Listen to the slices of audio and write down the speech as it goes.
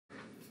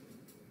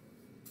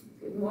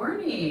Good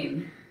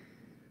morning.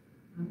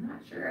 I'm not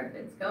sure if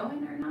it's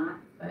going or not,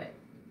 but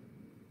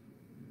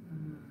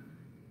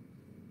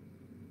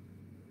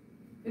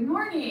good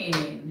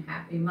morning.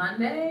 Happy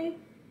Monday.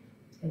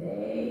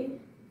 Today,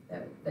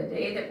 the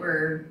day that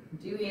we're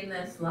doing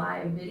this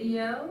live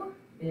video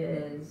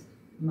is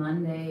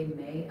Monday,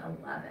 May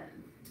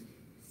 11th.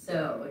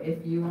 So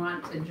if you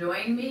want to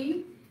join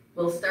me,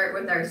 we'll start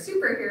with our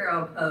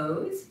superhero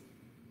pose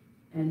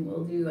and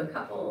we'll do a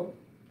couple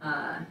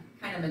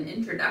kind of an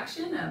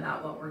introduction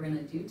about what we're going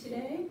to do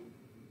today.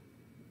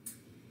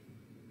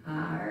 All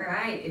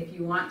right, if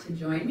you want to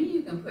join me,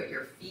 you can put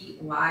your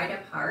feet wide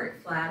apart,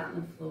 flat on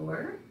the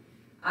floor.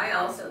 I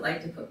also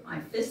like to put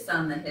my fists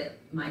on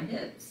my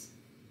hips,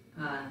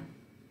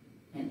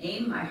 and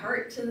aim my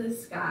heart to the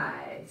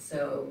sky.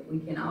 So we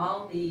can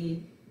all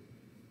be,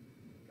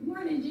 good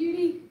morning,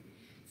 Judy.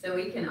 So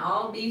we can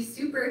all be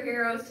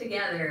superheroes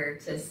together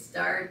to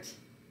start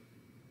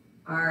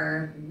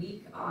our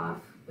week off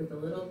with a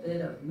little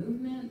bit of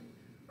movement.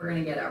 We're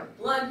going to get our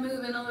blood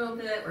moving a little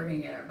bit. We're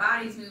going to get our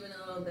bodies moving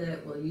a little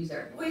bit. We'll use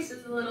our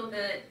voices a little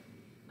bit.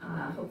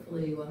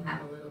 Hopefully we'll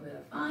have a little bit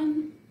of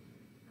fun.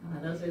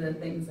 Those are the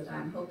things that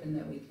I'm hoping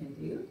that we can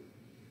do.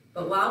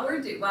 But while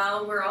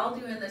we're all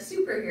doing the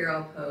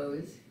superhero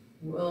pose,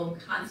 we'll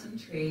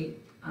concentrate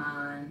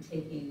on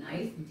taking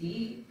nice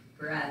deep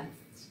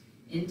breaths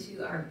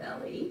into our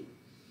belly.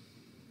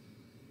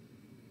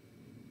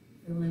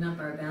 Filling up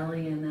our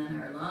belly and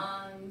then our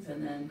lungs,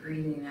 and then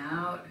breathing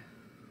out.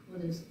 We'll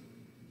just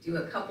do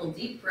a couple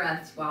deep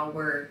breaths while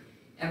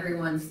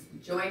everyone's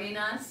joining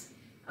us.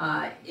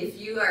 If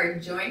you are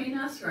joining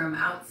us from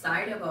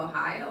outside of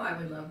Ohio, I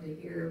would love to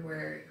hear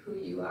who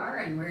you are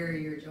and where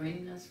you're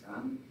joining us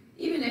from.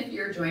 Even if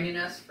you're joining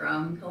us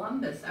from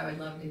Columbus, I would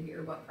love to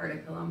hear what part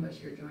of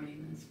Columbus you're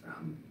joining us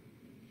from.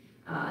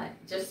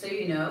 Just so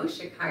you know,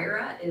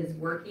 Shakira is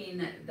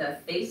working the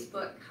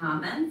Facebook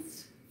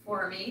comments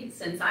for me.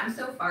 Since I'm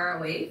so far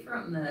away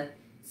from the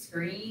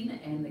screen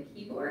and the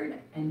keyboard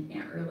and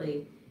can't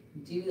really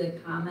do the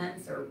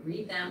comments or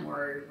read them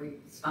or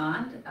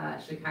respond,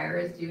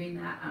 Shakira is doing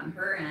that on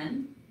her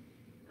end.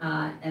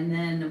 And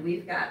then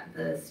we've got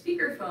the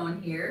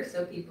speakerphone here,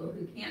 so people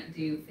who can't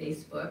do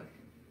Facebook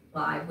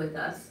Live with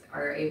us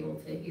are able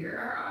to hear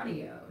our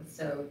audio.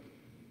 So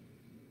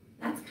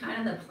that's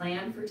kind of the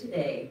plan for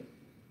today.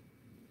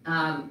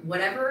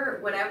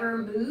 Whatever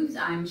moves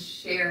I'm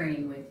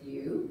sharing with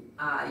you,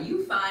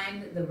 you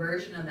find the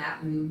version of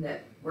that move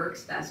that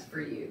works best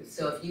for you.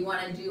 So if you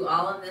want to do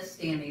all of this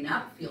standing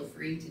up, feel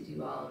free to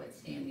do all of it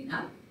standing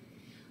up.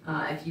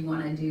 If you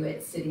want to do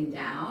it sitting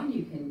down,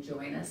 you can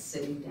join us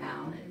sitting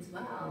down as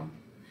well.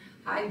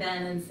 Hi,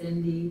 Ben and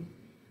Cindy.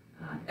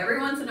 Every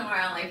once in a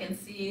while I can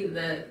see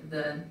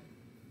the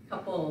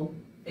couple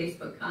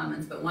Facebook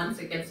comments, but once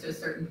it gets to a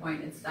certain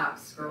point, it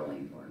stops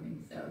scrolling for me.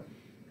 So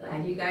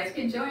glad you guys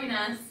can join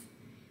us.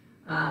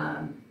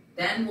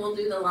 Then we'll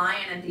do the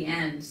lion at the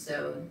end.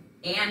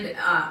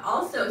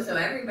 Also, so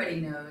everybody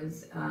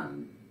knows,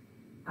 I'm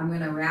going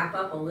to wrap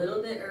up a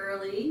little bit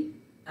early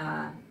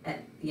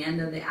at the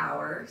end of the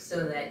hour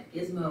so that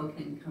Gizmo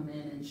can come in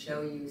and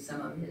show you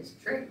some of his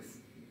tricks.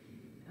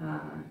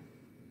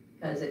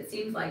 Because it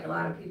seems like a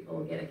lot of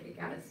people get a kick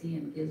out of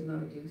seeing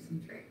Gizmo do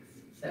some tricks.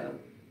 So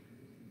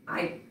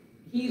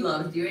he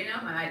loves doing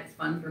them, and it's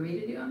fun for me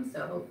to do them,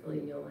 so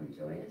hopefully you'll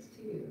enjoy us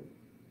too.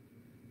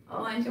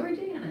 Oh, and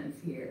Georgiana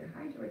is here.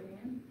 Hi,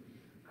 Georgiana.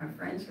 Our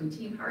friends from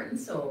Team Heart and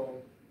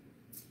Soul.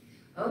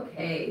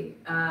 Okay,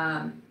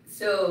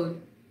 so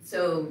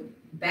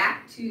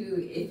back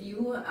to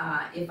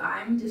if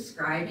I'm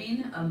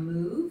describing a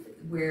move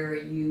where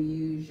you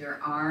use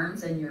your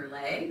arms and your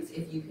legs,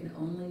 if you can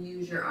only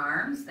use your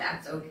arms,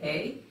 that's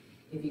okay.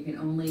 If you can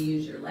only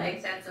use your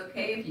legs, that's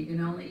okay. If you can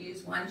only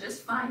use one,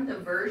 just find the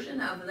version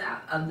of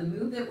the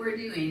move that we're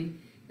doing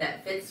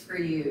that fits for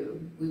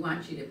you. We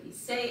want you to be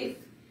safe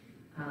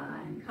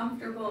and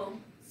comfortable.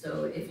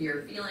 So if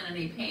you're feeling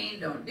any pain,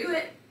 don't do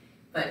it.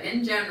 But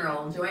in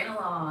general, join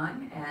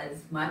along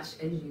as much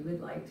as you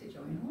would like to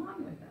join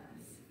along with us.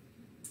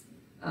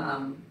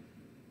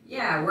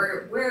 Yeah,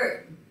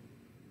 we're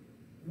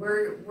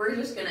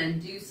just gonna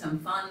do some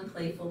fun,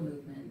 playful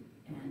movement,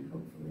 and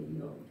hopefully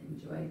you'll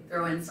enjoy.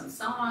 Throw in some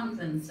songs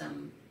and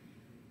some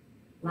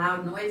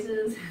loud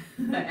noises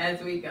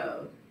as we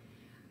go.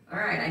 All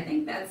right, I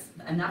think that's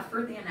enough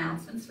for the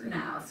announcements for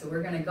now. So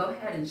we're gonna go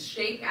ahead and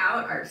shake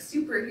out our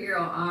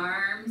superhero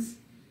arms.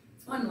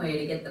 It's one way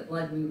to get the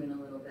blood moving a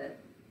little bit.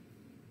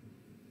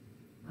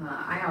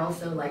 I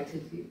also like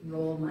to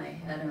roll my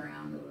head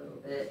around a little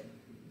bit,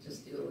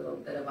 just do a little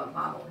bit of a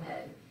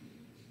bobblehead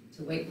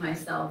to wake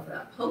myself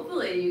up.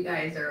 Hopefully you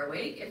guys are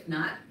awake. If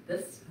not,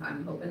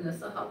 I'm hoping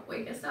this will help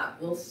wake us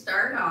up. We'll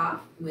start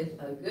off with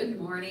a good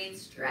morning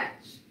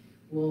stretch.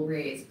 We'll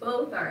raise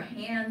both our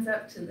hands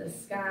up to the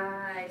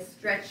sky,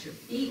 stretch your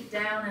feet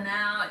down and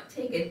out,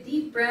 take a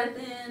deep breath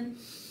in,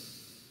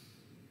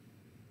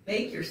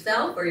 make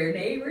yourself or your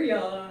neighbor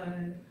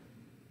yawn.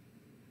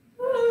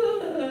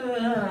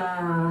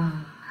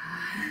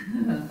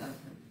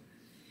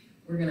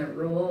 We're gonna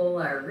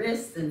roll our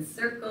wrists in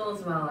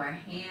circles while our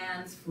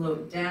hands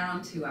float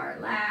down to our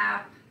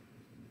lap.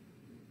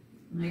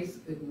 Nice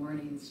good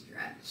morning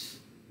stretch.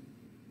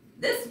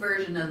 This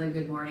version of the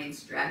good morning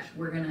stretch,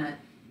 we're gonna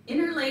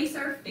interlace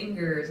our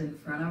fingers in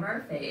front of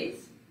our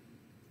face.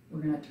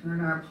 We're gonna turn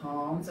our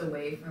palms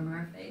away from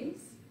our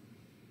face.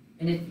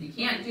 And if you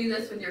can't do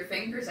this with your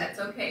fingers, that's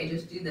okay.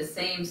 Just do the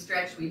same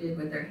stretch we did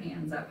with our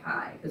hands up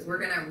high, because we're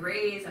gonna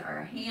raise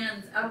our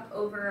hands up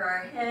over our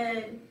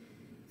head,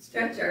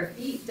 stretch our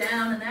feet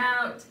down and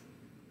out,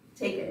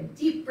 take a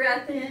deep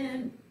breath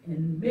in,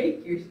 and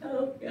make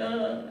yourself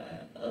yawn.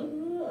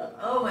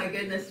 Oh my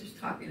goodness, just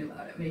talking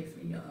about it makes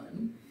me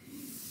yawn.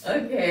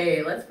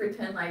 Okay, let's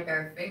pretend like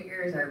our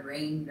fingers are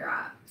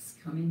raindrops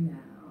coming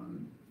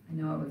down. I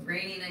know it was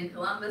raining in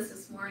Columbus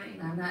this morning.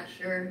 I'm not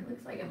sure.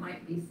 Looks like it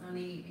might be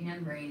sunny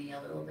and rainy,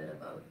 a little bit of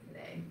both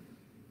today.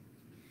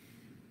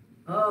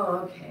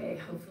 Oh,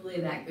 okay. Hopefully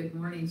that good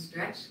morning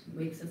stretch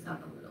wakes us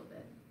up a little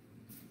bit.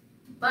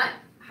 But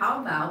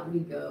how about we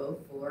go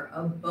for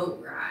a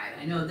boat ride?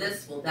 I know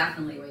this will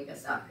definitely wake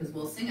us up because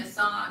we'll sing a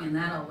song and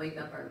that'll wake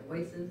up our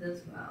voices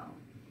as well.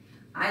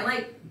 I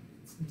like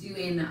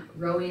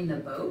rowing the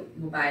boat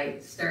by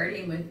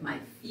starting with my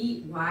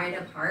feet wide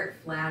apart,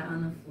 flat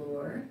on the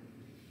floor.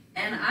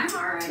 And I'm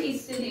already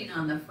sitting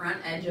on the front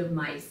edge of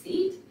my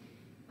seat.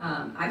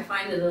 I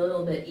find it a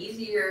little bit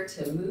easier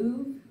to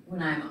move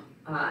when I'm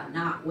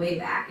not way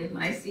back in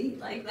my seat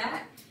like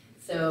that.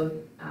 So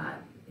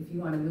if you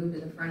want to move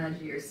to the front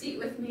edge of your seat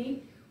with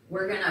me,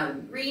 we're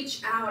gonna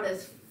reach out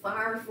as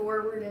far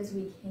forward as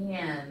we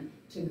can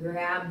to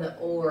grab the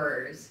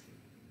oars,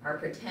 our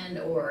pretend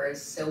oars.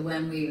 So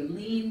when we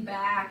lean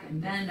back and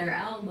bend our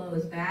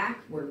elbows back,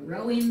 we're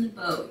rowing the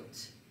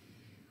boat.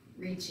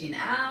 Reaching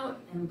out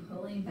and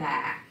pulling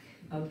back.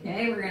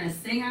 Okay, we're gonna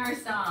sing our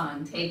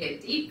song. Take a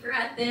deep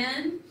breath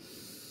in.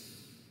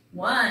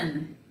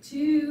 1,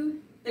 2,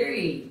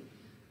 3.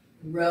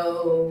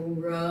 Row,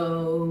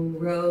 row,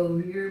 row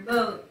your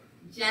boat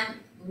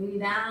gently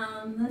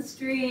down the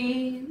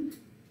stream.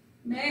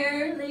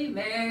 Merrily,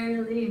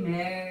 merrily,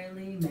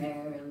 merrily,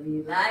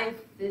 merrily, life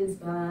is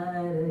but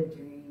a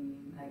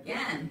dream.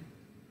 Again.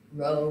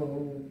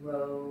 Row,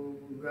 row,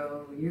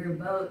 row your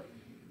boat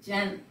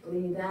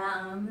gently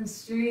down the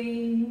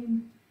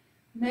stream.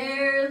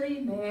 Merrily,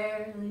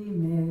 merrily,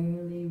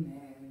 merrily,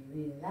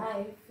 merrily,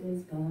 life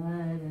is but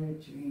a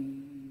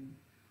dream.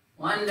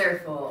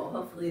 Wonderful.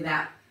 Hopefully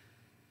that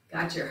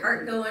got your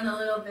heart going a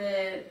little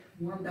bit,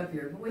 warmed up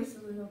your voice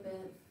a little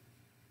bit.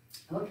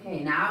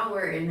 Okay, now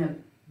we're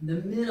in the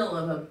middle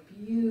of a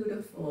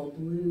beautiful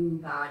blue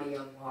body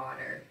of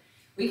water.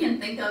 We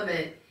can think of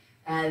it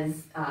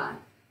as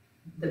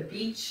the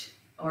beach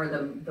or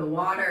the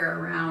water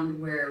around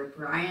where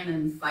Brian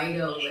and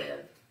Fido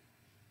live.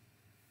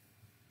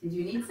 Did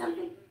you need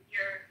something?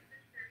 Your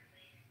sister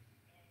Lynn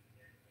and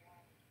your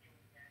dad is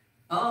doing that.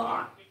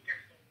 Oh,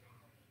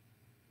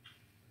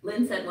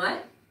 Lynn said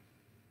what?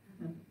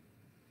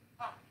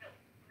 Oh, no.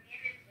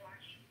 Lynn is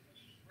watching, so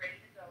she's ready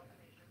to go.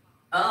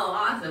 Oh,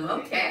 awesome.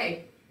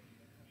 Okay.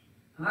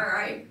 All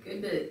right.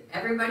 Good to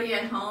everybody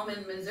at home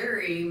in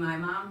Missouri. My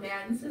mom,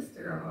 dad, and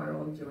sister are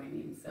all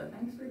joining. So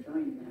thanks for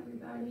joining,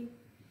 everybody.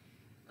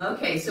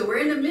 Okay, so we're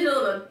in the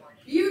middle of a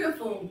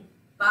beautiful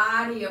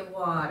body of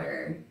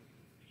water,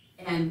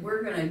 and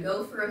we're gonna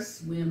go for a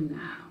swim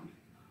now.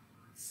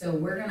 So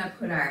we're gonna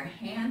put our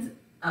hands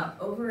up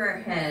over our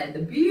head.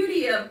 The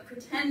beauty of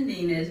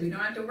pretending is we don't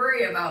have to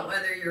worry about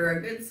whether you're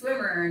a good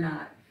swimmer or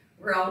not.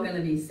 We're all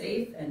gonna be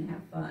safe and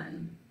have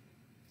fun.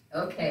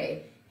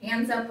 Okay,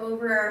 hands up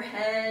over our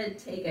head,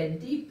 take a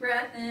deep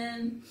breath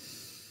in.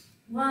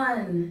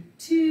 1,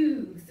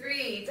 2,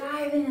 3,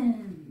 dive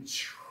in.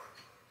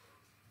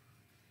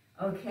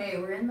 Okay,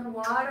 we're in the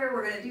water.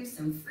 We're gonna do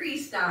some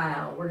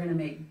freestyle. We're gonna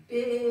make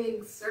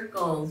big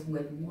circles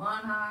with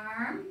one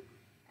arm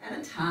at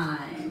a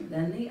time,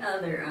 then the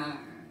other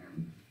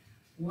arm.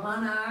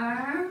 One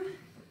arm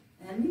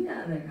and the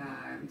other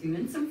arm.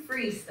 Doing some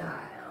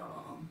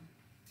freestyle.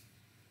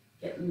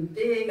 Getting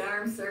big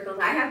arm circles.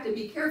 I have to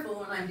be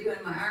careful when I'm doing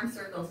my arm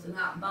circles to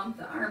not bump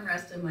the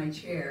armrest of my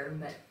chair,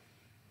 but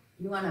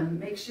you wanna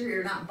make sure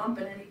you're not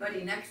bumping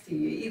anybody next to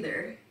you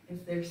either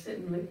if they're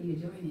sitting with you,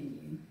 joining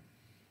you.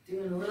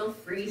 Doing a little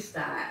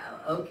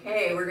freestyle.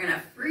 Okay, we're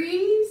gonna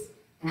freeze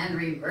and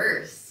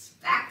reverse.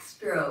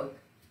 Backstroke.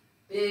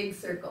 Big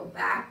circle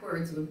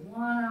backwards with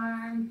one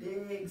arm,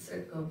 big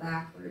circle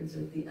backwards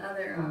with the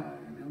other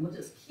arm. And we'll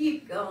just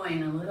keep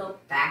going, a little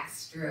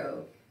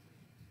backstroke.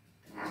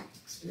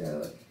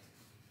 Backstroke.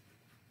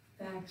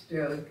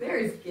 Backstroke.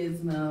 There's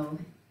Gizmo.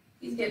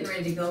 He's getting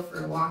ready to go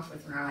for a walk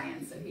with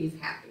Ryan, so he's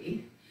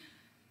happy.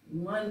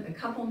 A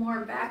couple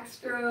more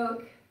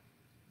backstroke.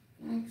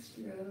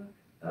 Backstroke.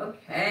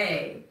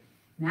 Okay,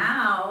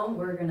 now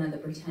the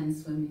pretend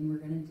swimming we're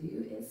gonna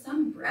do is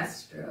some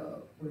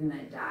breaststroke. We're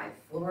gonna dive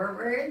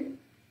forward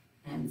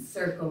and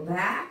circle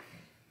back.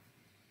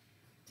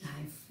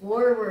 Dive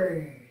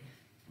forward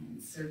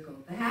and circle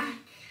back.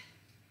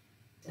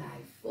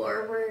 Dive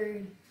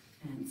forward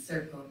and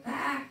circle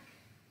back.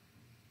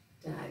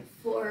 Dive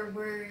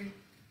forward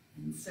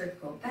and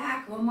circle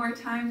back. One more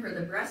time for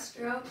the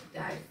breaststroke.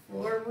 Dive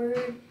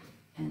forward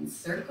and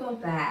circle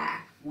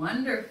back.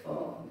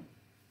 Wonderful.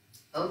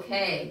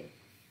 Okay,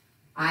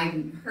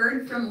 I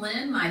heard from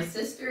Lynn, my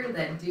sister,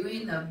 that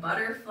doing the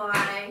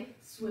butterfly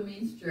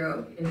swimming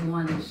stroke is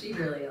one that she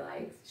really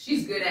likes.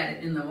 She's good at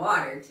it in the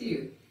water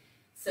too.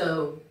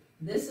 So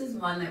this is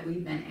one that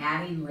we've been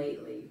adding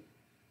lately.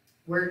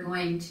 We're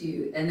going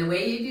to, and the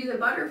way you do the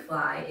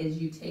butterfly is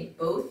you take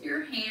both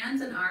your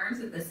hands and arms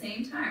at the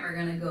same time are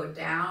going to go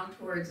down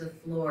towards the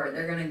floor.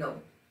 They're going to go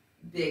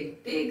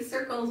big, big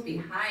circles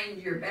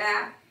behind your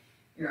back.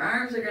 Your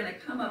arms are going to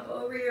come up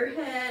over your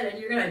head and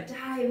you're going to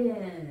dive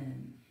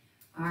in.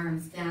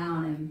 Arms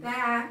down and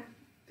back,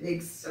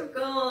 big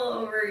circle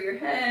over your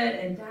head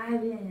and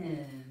dive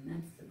in.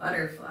 That's the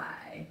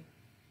butterfly.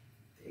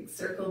 Big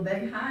circle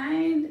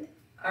behind,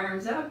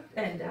 arms up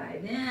and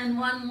dive in.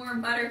 One more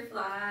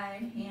butterfly,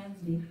 hands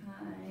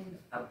behind,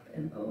 up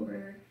and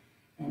over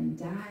and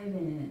dive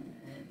in.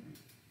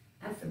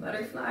 That's the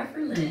butterfly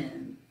for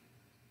Lynn.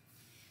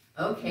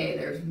 Okay,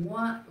 there's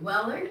one,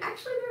 well, there's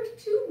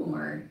two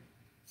more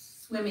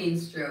swimming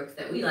strokes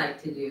that we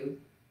like to do.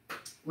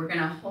 We're going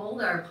to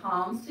hold our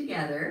palms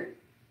together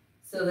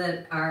so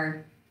that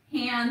our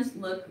hands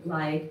look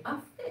like a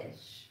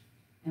fish.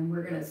 And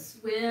we're going to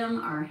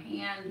swim our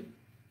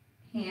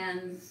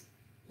hands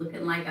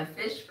looking like a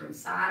fish from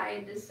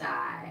side to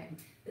side.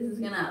 This is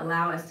going to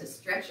allow us to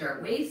stretch our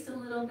waist a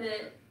little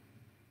bit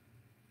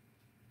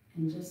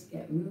and just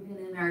get moving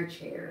in our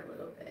chair a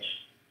little bit.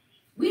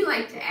 We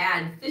like to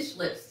add fish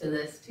lips to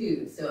this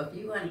too. So if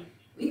you want,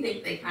 we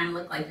think they kind of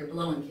look like you're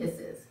blowing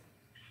kisses.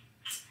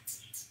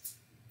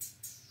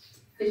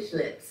 Fish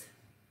lips.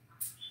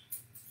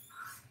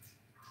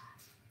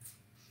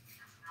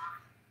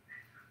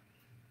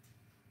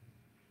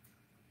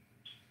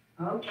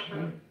 Okay.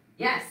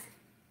 Yes.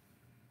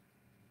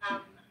 I have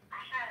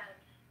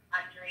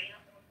Andrea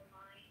on the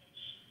line, and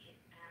she is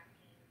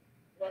asking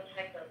what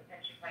type of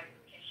exercise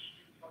can she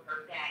do for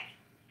her back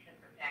because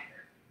her back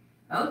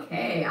hurts.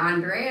 Okay,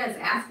 Andrea is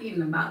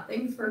asking about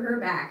things for her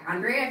back.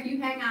 Andrea, if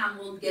you hang on,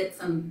 we'll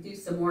do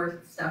some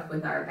more stuff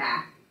with our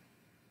back.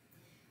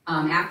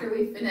 After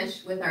we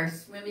finish with our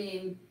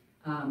swimming,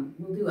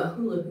 we'll do a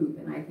hula hoop,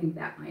 and I think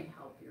that might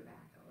help your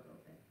back a little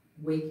bit,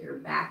 wake your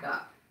back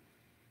up.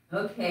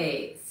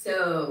 Okay,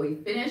 so we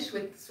finished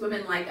with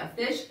swimming like a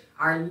fish.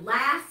 Our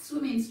last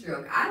swimming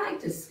stroke, I like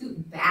to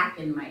scoot back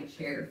in my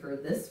chair for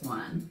this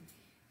one.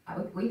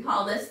 We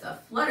call this the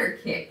flutter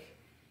kick.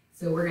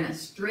 So we're gonna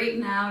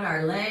straighten out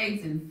our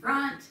legs in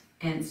front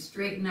and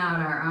straighten out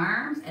our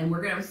arms, and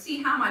we're gonna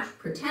see how much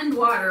pretend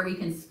water we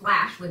can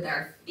splash with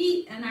our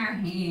feet and our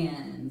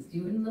hands,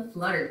 doing the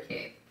flutter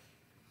kick.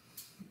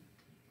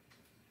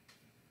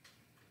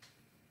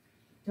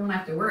 Don't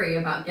have to worry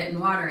about getting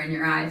water in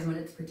your eyes when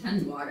it's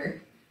pretend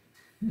water.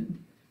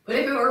 But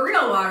if it were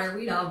real water,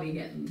 we'd all be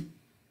getting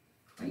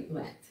quite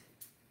wet.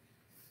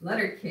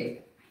 Flutter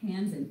kick,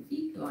 hands and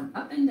feet going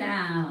up and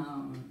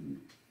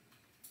down.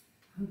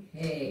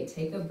 Okay,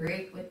 take a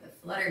break with the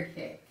flutter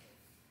kick.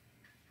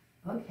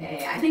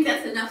 Okay, I think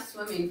that's enough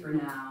swimming for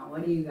now.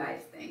 What do you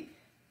guys think?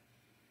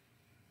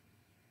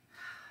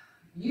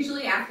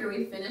 Usually after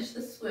we finish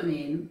the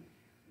swimming,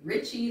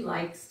 Richie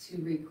likes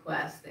to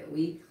request that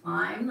we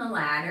climb the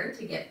ladder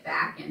to get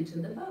back into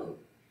the boat.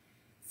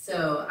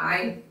 So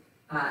I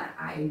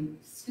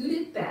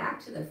scooted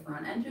back to the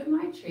front edge of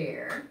my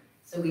chair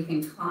so we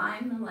can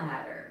climb the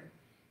ladder.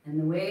 And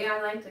the way I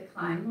like to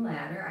climb the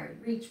ladder,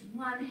 I reach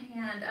one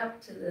hand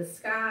up to the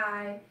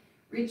sky,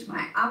 reach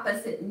my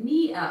opposite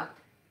knee up,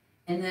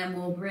 and then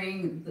we'll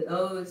bring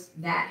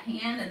that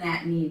hand and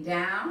that knee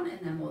down, and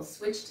then we'll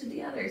switch to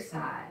the other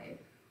side.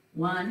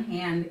 One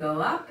hand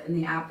go up and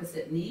the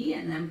opposite knee,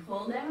 and then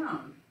pull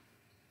down.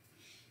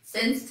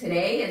 Since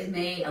today is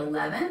May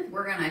 11th,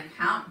 we're going to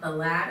count the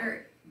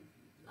ladder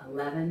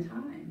 11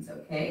 times,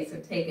 okay? So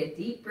take a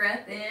deep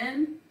breath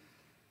in.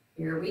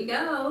 Here we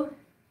go.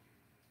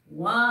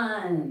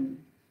 1,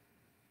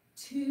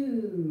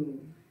 2,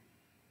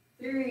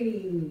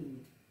 3,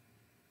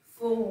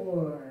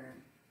 4,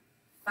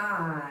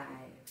 5,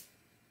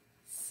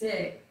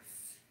 6,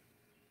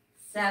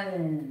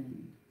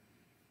 7,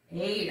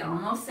 8,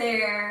 almost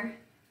there,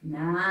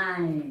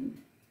 9,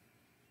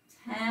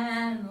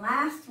 10,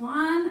 last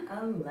one,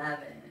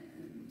 11.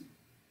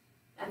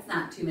 That's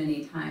not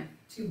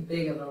too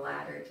big of a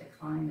ladder to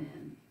climb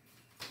in.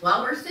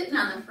 While we're sitting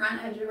on the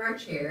front edge of our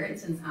chair, and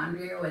since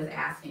Andrea was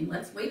asking,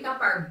 let's wake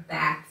up our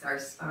backs, our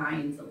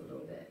spines a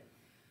little bit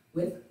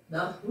with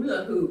the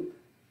hula hoop.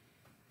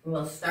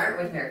 We'll start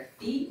with our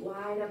feet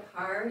wide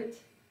apart,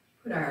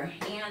 put our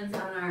hands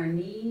on our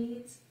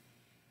knees,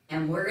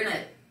 and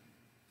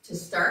to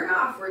start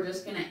off, we're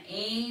just gonna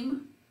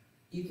aim.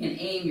 You can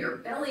aim your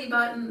belly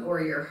button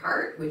or your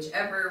heart,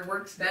 whichever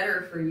works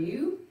better for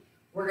you.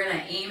 We're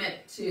gonna aim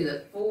it to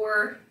the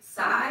 4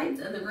 sides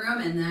of the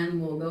room, and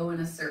then we'll go in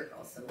a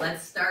circle. So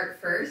let's start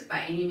first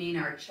by aiming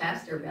our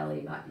chest or belly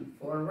button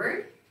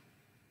forward,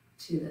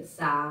 to the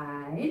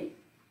side,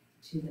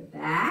 to the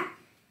back,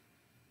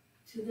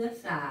 to the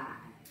side,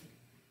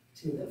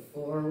 to the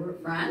forward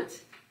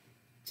front,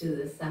 to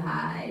the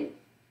side,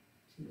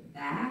 to the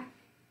back,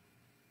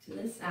 to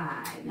the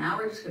side. Now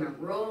we're just gonna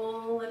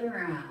roll it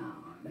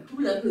around.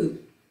 Hula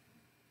hoop.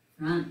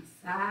 Front,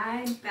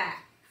 side,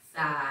 back,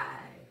 side.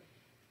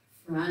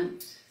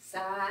 Front,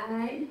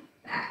 side,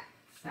 back,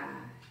 side.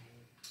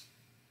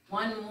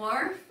 One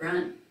more,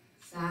 front,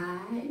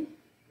 side,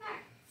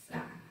 back,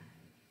 side.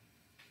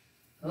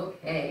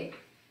 Okay.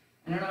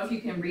 I don't know if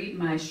you can read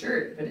my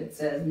shirt, but it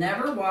says,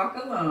 never walk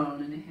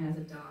alone, and it has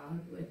a dog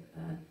with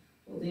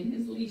holding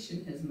his leash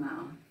in his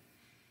mouth.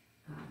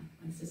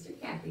 My sister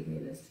Kathy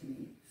gave this to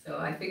me. So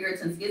I figured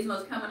since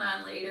Gizmo's coming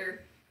on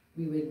later,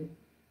 we would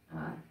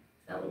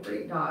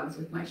celebrate dogs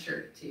with my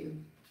shirt too.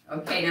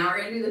 Okay, now we're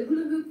gonna do the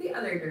hula hoop the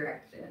other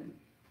direction.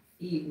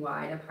 Feet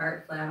wide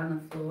apart, flat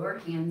on the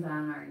floor, hands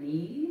on our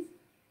knees.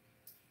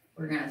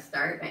 We're gonna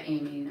start by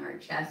aiming our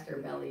chest or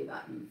belly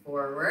button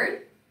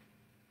forward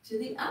to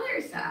the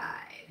other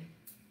side.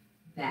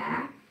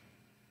 Back,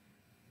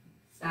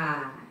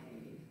 side,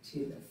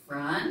 to the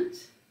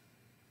front,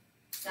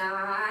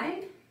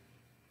 side,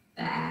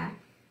 back,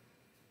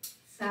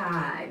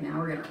 side. Now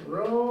we're gonna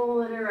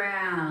roll it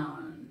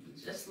around,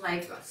 just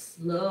like a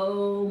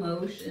slow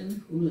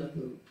motion hula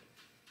hoop.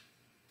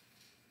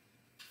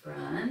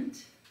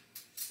 Front,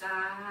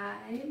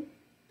 side,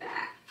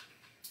 back,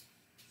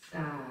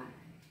 side,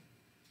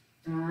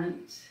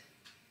 front,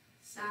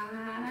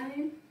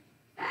 side,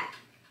 back,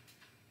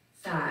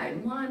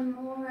 side. One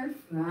more,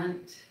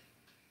 front,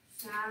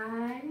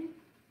 side,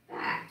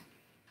 back,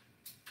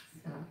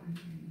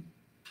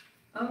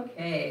 side.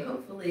 Okay,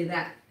 hopefully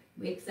that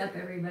wakes up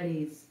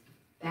everybody's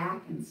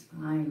back and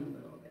spine a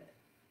little bit.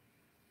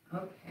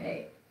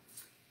 Okay.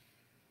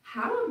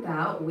 How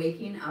about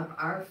waking up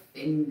our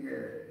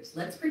fingers?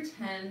 Let's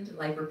pretend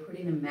like we're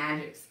putting a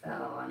magic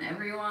spell on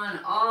everyone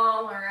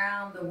all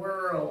around the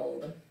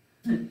world.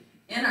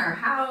 In our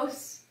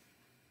house,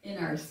 in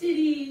our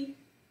city,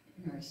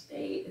 in our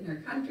state, in our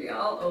country,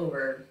 all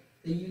over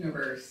the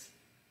universe.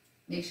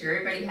 Make sure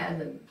everybody has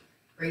a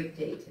great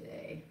day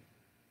today.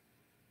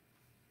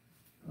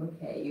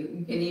 Okay,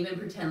 you can even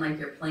pretend like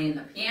you're playing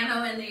the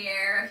piano in the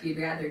air if you'd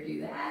rather do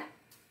that.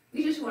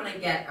 We just want to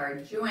get our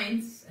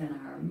joints and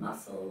our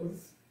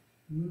muscles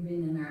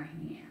moving in our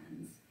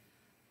hands.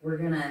 We're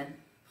going to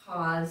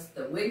pause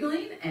the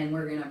wiggling and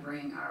we're going to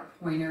bring our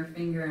pointer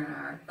finger and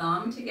our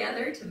thumb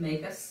together to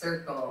make a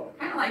circle,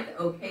 kind of like the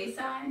OK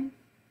sign.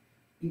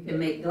 You can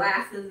make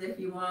glasses if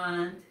you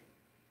want.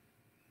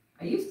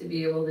 I used to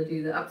be able to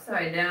do the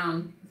upside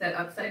down, is that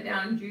upside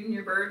down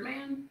Junior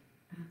Birdman?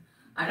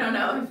 I don't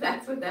know if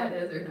that's what that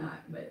is or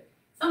not, but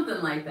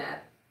something like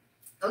that.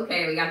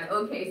 Okay, we got the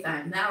OK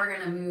signs. Now we're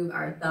going to move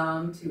our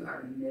thumb to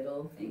our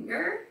middle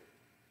finger.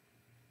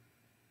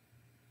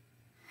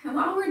 And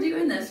while we're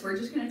doing this, we're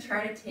just going to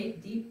try to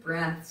take deep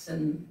breaths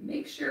and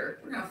make sure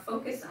we're going to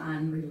focus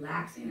on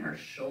relaxing our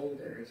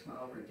shoulders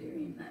while we're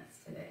doing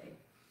this today.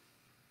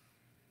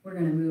 We're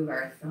going to move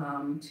our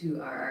thumb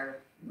to our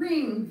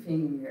ring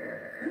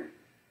finger.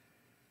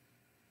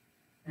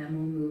 Then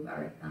we'll move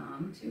our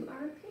thumb to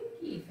our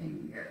pinky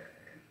finger.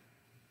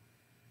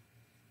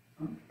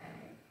 Okay.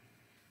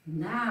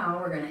 Now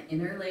we're going to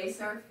interlace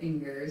our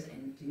fingers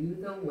and do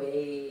the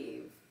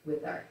wave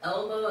with our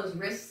elbows,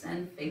 wrists,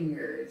 and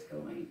fingers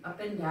going up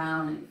and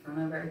down in front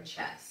of our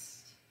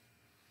chest.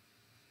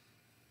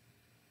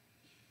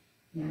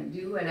 Yeah,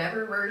 do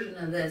whatever version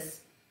of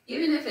this,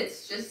 even if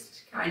it's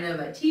just kind of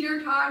a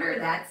teeter-totter,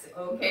 that's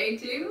okay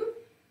too.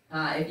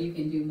 If you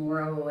can do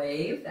more of a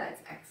wave,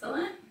 that's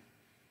excellent.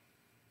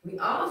 We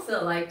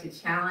also like to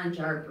challenge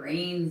our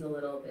brains a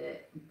little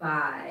bit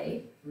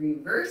by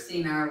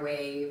reversing our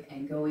wave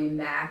and going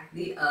back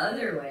the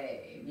other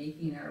way,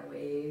 making our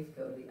wave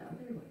go the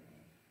other way.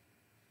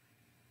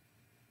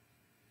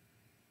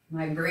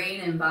 My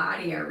brain and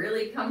body are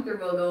really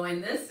comfortable going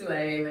this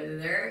way, but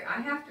I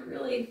have to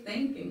really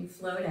think and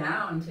slow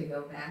down to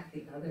go back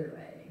the other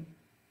way.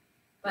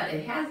 But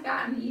it has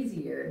gotten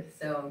easier,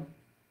 so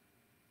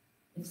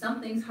if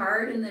something's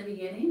hard in the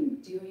beginning,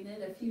 doing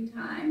it a few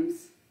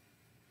times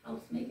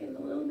helps make it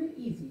a little bit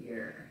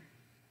easier.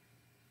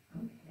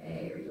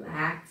 Okay,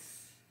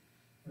 relax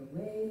the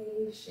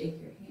wave,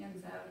 shake your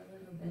hands out a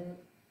little bit.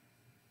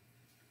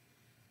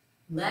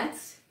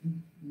 Let's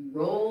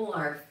roll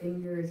our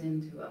fingers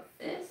into a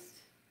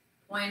fist,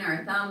 point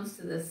our thumbs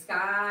to the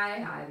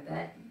sky. I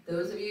bet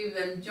those of you who've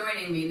been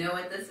joining me know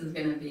what this is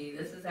going to be.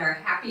 This is our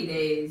Happy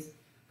Days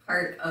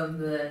part of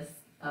the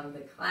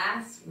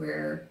class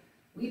where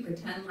we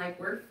pretend like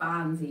we're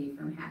Fonzie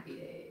from Happy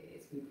Days.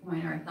 We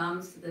point our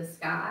thumbs to the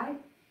sky.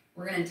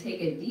 We're going to take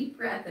a deep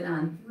breath, and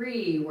on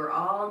 3, we're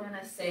all going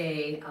to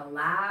say a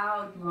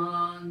loud,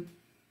 long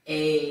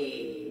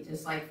A,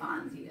 just like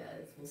Fonzie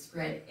does. We'll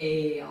spread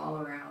A all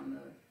around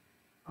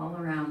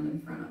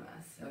in front of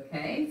us,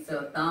 okay?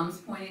 So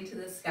thumbs pointing to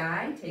the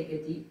sky, take a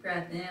deep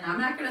breath in. I'm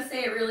not going to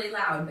say it really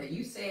loud, but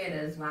you say it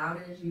as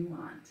loud as you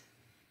want.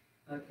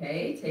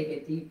 Okay, take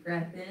a deep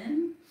breath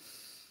in.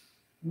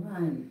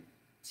 1,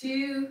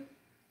 2,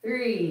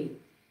 3.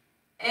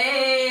 A.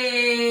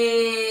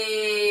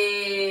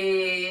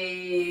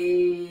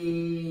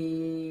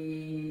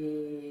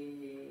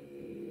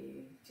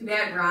 Too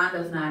bad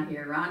Rhonda's not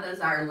here. Rhonda's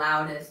our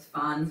loudest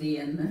Fonzie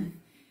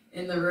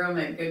in the room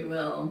at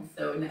Goodwill.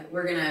 So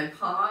we're gonna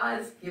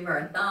pause, give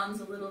our thumbs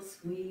a little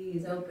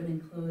squeeze, open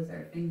and close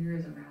our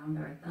fingers around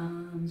our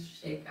thumbs,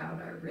 shake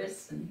out our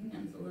wrists and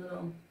hands a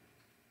little.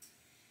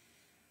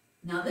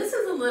 Now this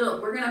is a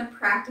little, we're gonna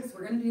practice,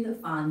 we're gonna do the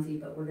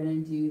Fonzie, but we're gonna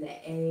do the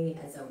A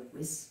as a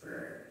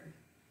whisper.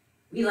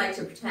 We like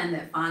to pretend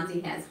that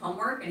Fonzie has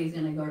homework and he's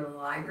gonna go to the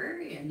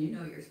library, and you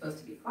know you're supposed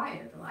to be quiet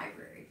at the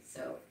library.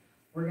 So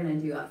we're gonna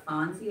do a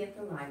Fonzie at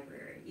the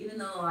library. Even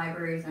though the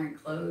libraries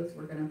aren't closed,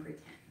 we're gonna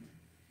pretend.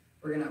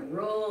 We're gonna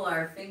roll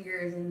our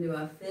fingers into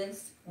a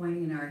fist,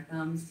 pointing our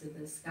thumbs to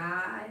the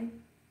sky.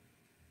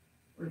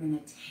 We're gonna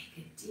take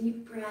a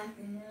deep breath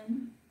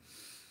in.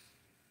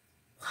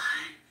 1,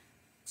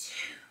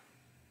 2,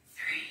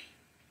 3.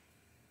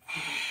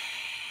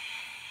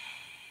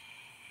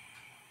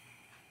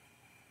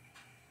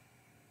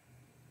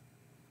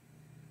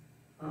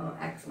 Oh,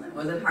 excellent.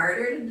 Was it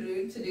harder to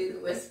do the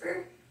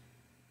whisper?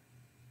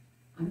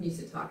 I'm used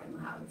to talking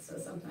loud, so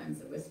sometimes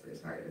the whisper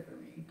is harder for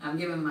me. I'm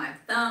giving my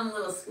thumb a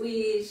little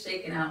squeeze,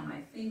 shaking out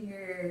my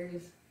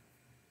fingers.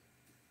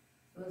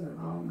 Those are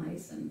all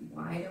nice and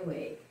wide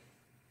awake.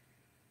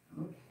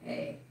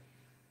 Okay,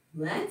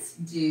 let's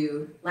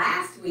do,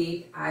 last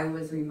week I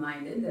was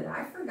reminded that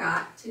I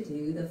forgot to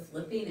do the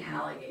flipping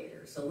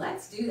alligator. So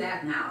let's do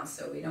that now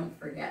so we don't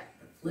forget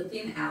the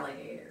flipping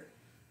alligator.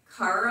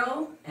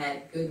 Carl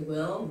at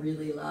Goodwill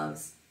really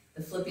loves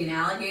the flipping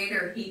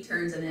alligator. He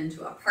turns it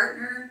into a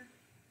partner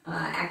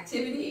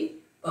activity,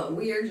 but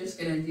we are just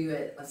going to do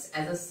it as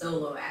a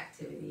solo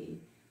activity.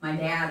 My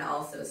dad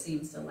also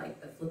seems to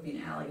like the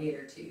flipping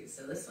alligator too.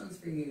 So this one's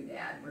for you,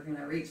 Dad. We're going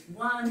to reach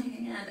one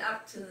hand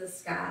up to the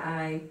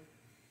sky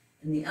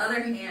and the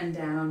other hand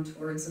down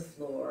towards the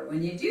floor.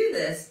 When you do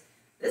this,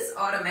 this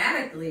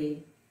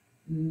automatically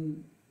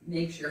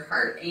makes your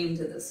heart aim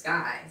to the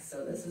sky.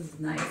 So this is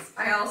nice.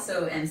 I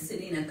also am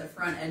sitting at the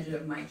front edge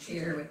of my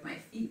chair with my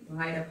feet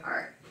wide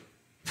apart.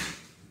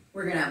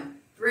 We're going to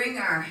bring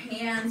our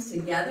hands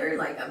together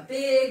like a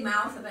big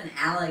mouth of an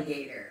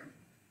alligator.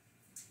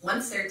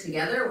 Once they're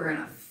together, we're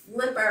going to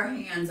flip our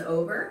hands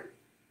over,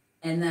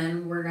 and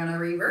then we're going to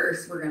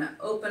reverse. We're going to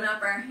open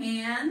up our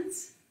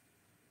hands,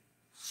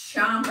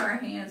 chomp our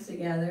hands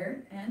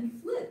together, and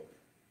flip.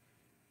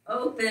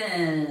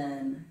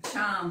 Open,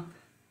 chomp,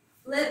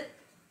 flip,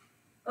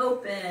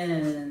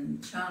 open,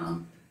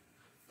 chomp,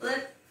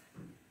 flip,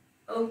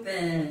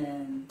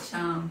 open,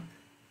 chomp,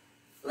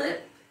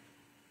 flip,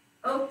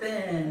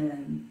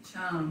 open,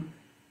 chomp,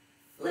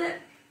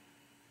 flip,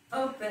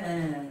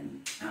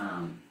 open,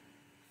 chomp,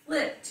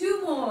 flip.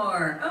 2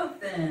 more.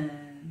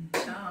 Open,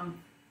 chomp,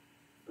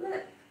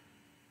 flip,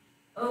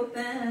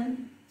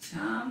 open,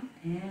 chomp,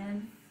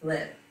 and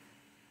flip.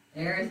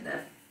 There's the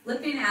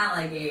flipping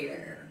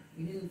alligator.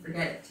 We didn't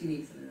forget it 2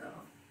 weeks in a row.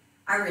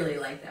 I really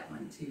like that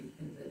one too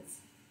because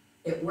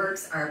it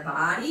works our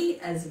body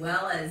as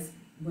well as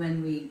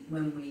when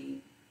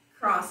we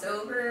cross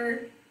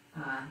over.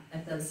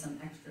 That does some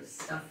extra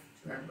stuff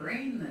to our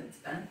brain that's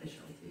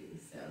beneficial too.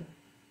 So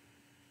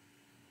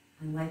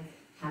I like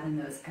having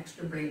those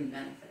extra brain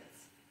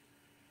benefits.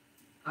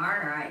 All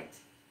right,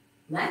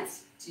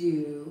 let's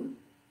do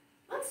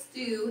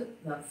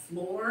the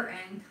floor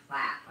and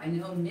clap. I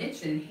know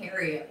Mitch and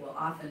Harriet will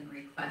often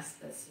request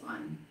this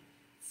one.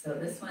 So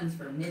this one's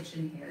for Mitch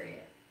and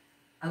Harriet.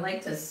 I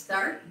like to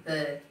start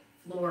the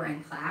floor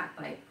and clap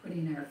by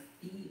putting our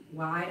feet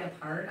wide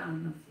apart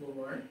on the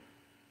floor.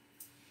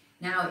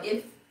 Now,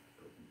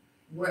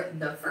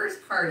 the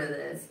first part of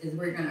this is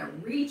we're going to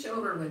reach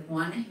over with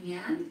one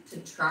hand to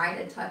try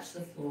to touch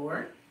the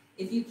floor.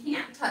 If you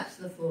can't touch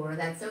the floor,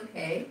 that's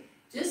okay.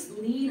 Just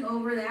lean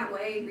over that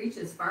way, reach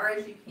as far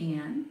as you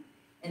can.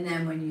 And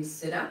then when you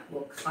sit up,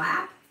 we'll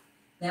clap.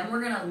 Then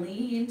we're going to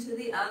lean to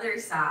the other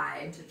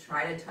side to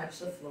try to touch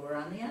the floor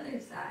on the other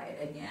side.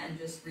 Again,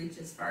 just reach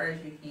as far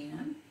as you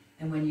can.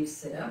 And when you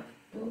sit up,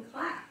 we'll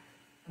clap.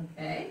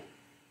 Okay?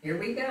 Here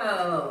we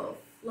go.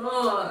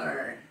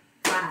 Floor,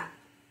 clap.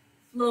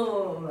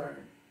 Floor,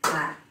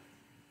 clap.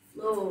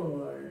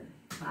 Floor,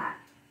 clap.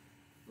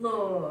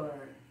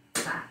 Floor,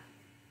 clap.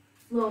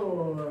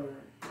 Floor,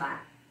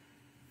 clap.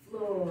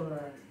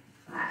 Floor,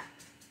 clap.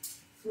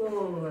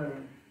 Floor,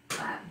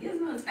 clap.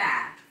 Gizmo's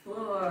back.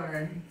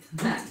 Floor,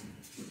 clap.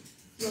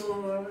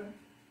 Floor,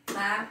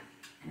 clap.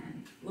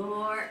 And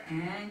floor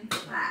and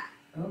clap.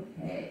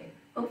 Okay.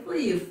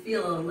 Hopefully you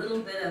feel a little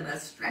bit of a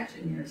stretch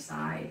in your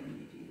side when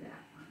you do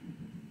that one.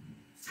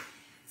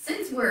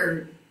 Since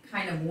we're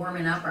kind of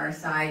warming up our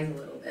sides a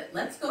little bit,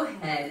 let's go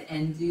ahead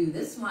and do,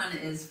 this one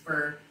is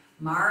for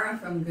Mara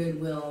from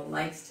Goodwill,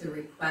 likes to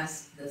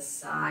request the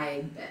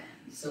side bend.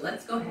 So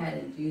let's go ahead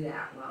and do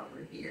that while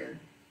we're here,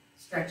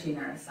 stretching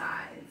our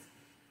sides.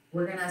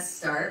 We're gonna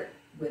start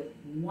with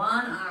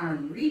one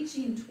arm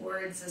reaching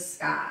towards the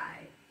sky.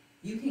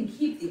 You can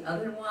keep the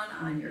other one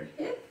on your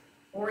hip,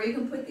 or you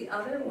can put the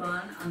other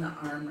one on the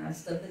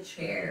armrest of the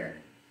chair.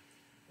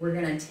 We're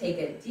gonna take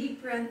a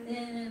deep breath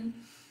in,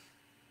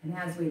 and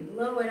as we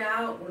blow it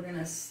out, we're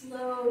gonna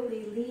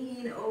slowly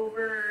lean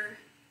over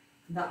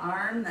the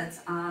arm that's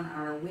on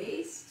our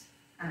waist,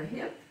 our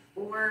hip,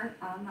 or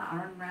on the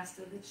armrest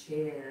of the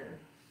chair.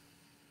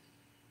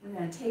 We're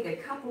going to take a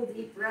couple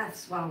deep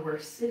breaths while we're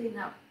sitting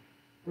up.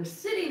 We're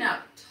sitting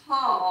up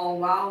tall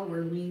while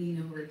we're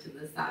leaning over to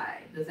the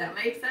side. Does that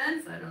make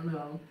sense? I don't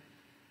know.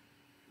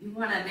 You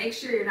want to make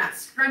sure you're not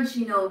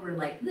scrunching over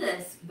like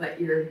this, but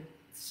you're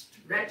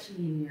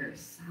stretching your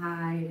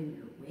side and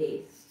your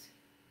waist,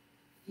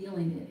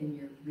 feeling it in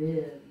your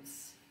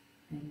ribs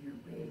and your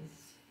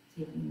waist,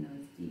 taking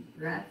those deep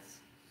breaths.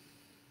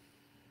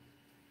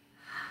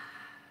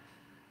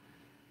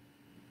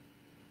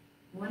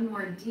 One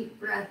more deep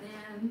breath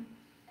in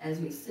as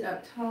we sit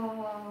up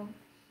tall.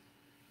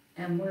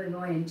 And we're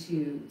going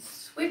to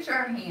switch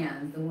our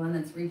hands. The one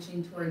that's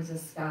reaching towards the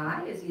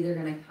sky is either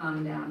going to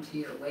come down to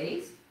your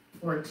waist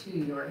or to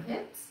your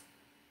hips.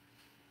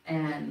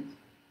 And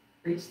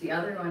reach the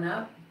other one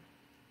up.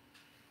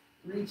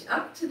 Reach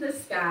up to the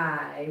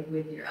sky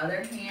with your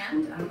other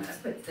hand. I'm going to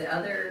put the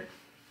other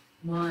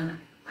one,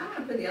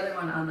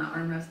 on the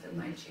armrest of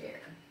my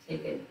chair.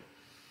 Take a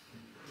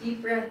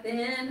deep breath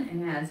in,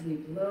 and as we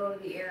blow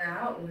the air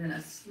out, we're going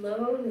to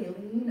slowly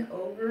lean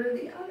over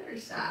the other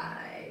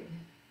side.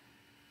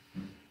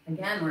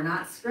 Again, we're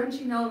not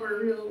scrunching over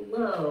real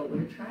low.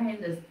 We're trying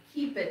to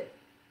keep it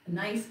a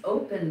nice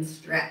open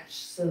stretch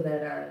so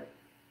that our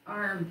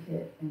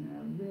armpit and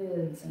our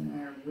ribs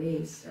and our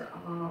waist are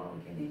all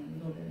getting a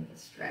little bit of a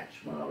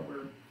stretch while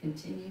we're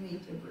continuing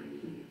to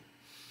breathe.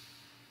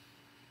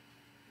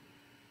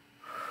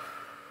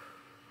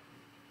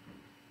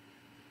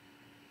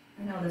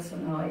 I know this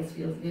one always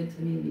feels good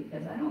to me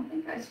because I don't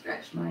think I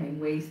stretch my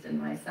waist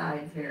and my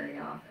sides very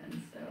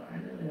often, so I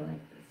really like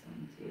this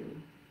one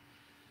too.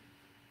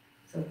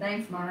 So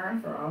thanks, Mara,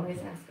 for always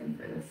asking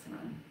for this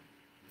one.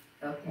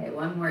 Okay,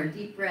 one more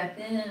deep breath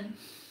in.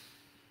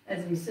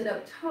 As we sit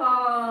up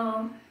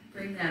tall,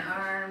 bring that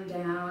arm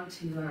down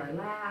to our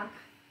lap.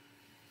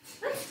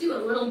 Let's do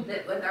a little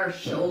bit with our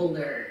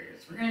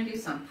shoulders. We're going to do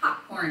some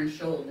popcorn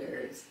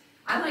shoulders.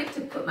 I like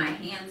to put my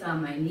hands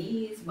on my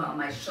knees while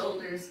my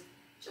shoulders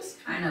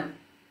just kind of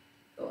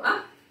go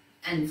up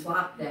and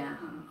flop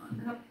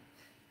down. Up.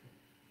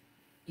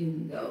 You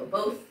can go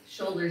both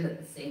shoulders at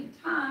the same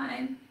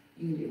time.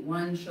 You can do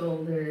one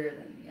shoulder,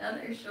 then the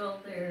other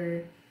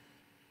shoulder.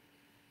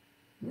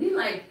 We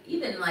like,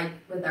 even like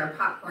with our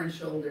popcorn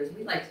shoulders,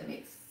 we like to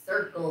make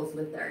circles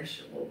with our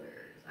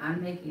shoulders.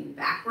 I'm making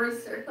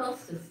backwards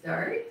circles to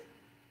start.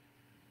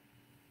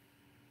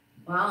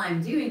 While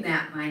I'm doing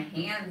that, my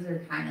hands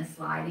are kind of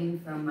sliding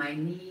from my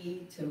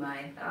knee to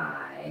my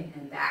thigh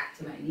and back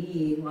to my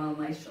knee while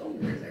my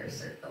shoulders are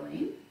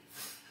circling.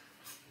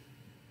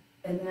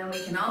 And then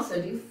we can also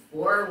do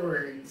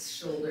forward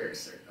shoulder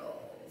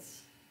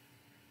circles.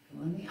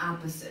 Go in the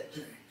opposite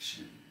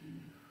direction.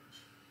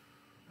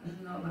 I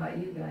don't know about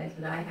you guys,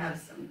 but I have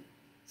some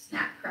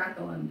snap,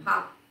 crackle, and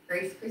pop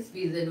Rice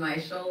Krispies in my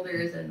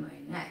shoulders and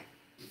my neck.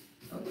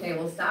 Okay,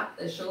 we'll stop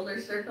the shoulder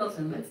circles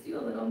and let's do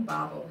a little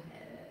bobblehead.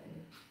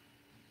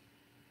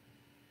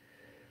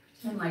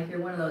 Pretend like you're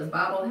one of those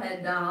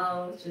bobblehead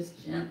dolls,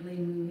 just gently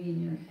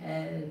moving your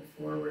head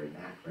forward,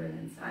 backward,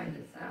 and side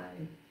to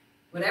side.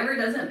 Whatever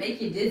doesn't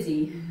make you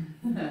dizzy.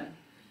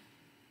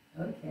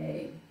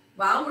 Okay,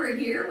 while we're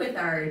here with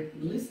our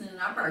loosening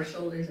up our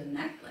shoulders and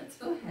neck, let's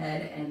go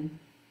ahead and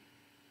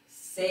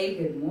say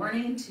good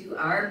morning to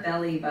our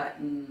belly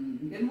button.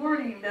 Good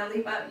morning,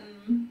 belly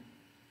button.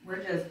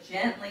 We're just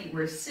gently,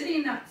 we're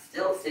sitting up,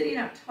 still sitting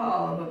up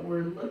tall, but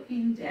we're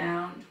looking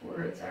down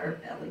towards our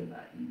belly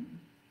button.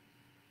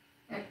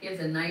 That gives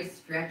a nice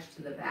stretch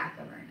to the back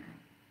of our neck.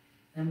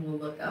 Then we'll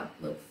look up,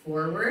 look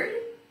forward,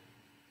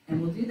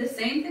 and we'll do the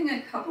same thing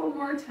a couple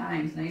more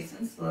times, nice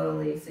and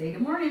slowly. Say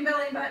good morning,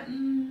 belly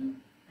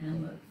button,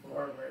 and look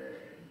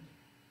forward.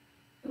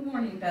 Good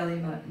morning, belly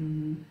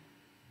button.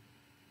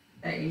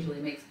 That usually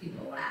makes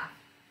people laugh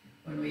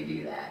when we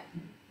do that.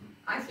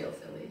 I feel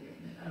silly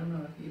doing it. I don't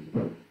know if you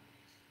do.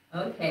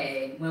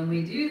 Okay, when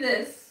we do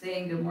this,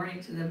 saying good morning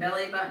to the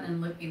belly button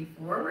and looking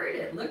forward,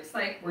 it looks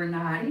like we're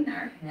nodding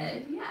our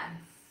head yes.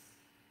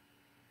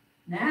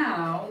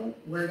 Now,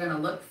 we're going to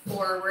look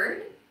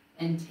forward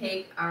and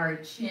take our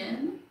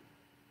chin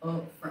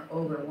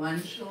over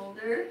one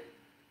shoulder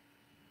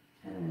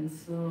and then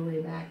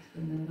slowly back to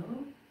the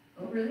middle,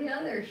 over the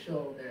other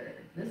shoulder.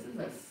 This is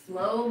a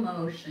slow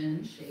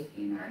motion,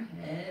 shaking our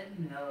head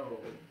no.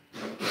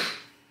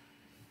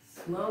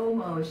 Slow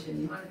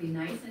motion. You want to be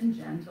nice and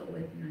gentle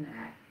with your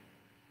neck.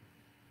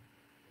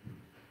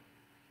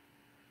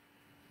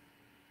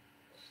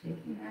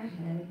 Shaking our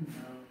head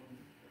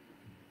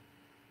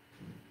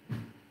no.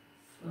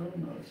 Slow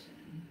motion.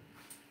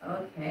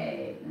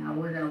 Okay, now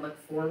we're going to look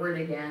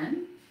forward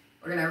again.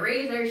 We're going to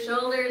raise our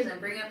shoulders and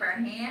bring up our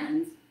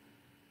hands.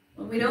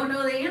 When we don't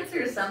know the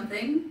answer to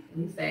something,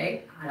 we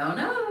say, I don't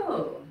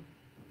know.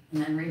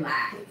 And then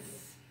relax.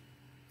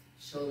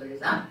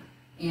 Shoulders up,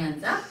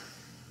 hands up.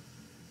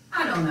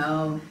 I don't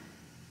know.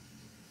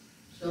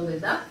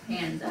 Shoulders up,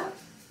 hands up.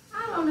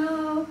 I don't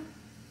know.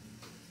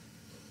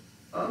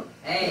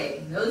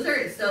 Okay,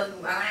 so I'm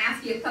going to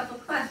ask you a couple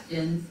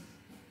questions.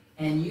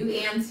 And you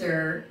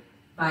answer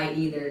by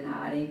either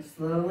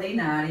slowly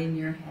nodding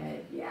your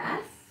head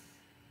yes,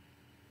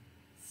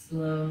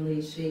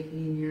 slowly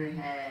shaking your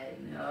head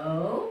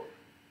no,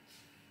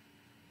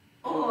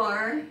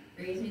 or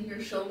raising your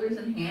shoulders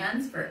and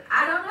hands for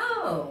I don't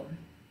know.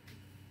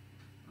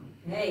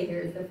 Okay,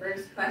 here's the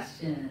first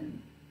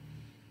question.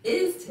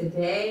 Is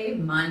today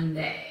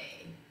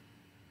Monday?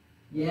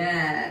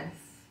 Yes.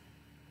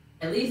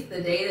 At least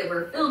the day that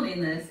we're filming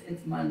this,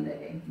 it's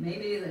Monday.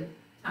 Maybe the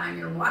time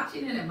you're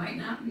watching it, it might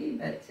not be,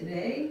 but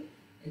today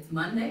it's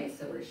Monday,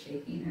 so we're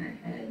shaking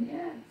our head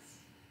yes.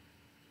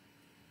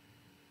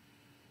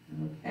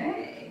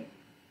 Okay.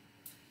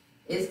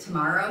 Is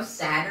tomorrow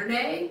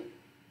Saturday?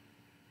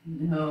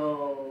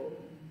 No.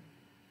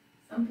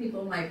 Some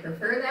people might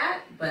prefer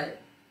that, but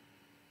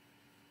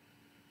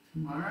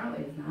tomorrow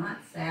is not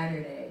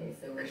Saturday,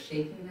 so we're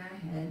shaking our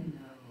head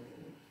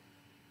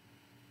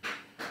no.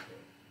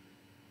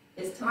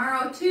 Is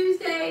tomorrow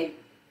Tuesday?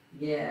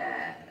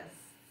 Yes.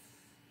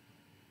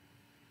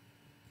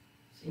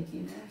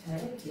 Shaking our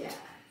head yes.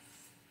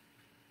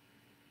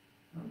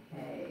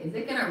 Okay, is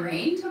it gonna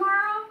rain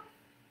tomorrow?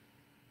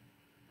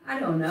 I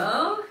don't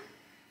know.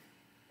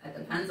 That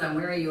depends on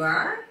where you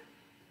are.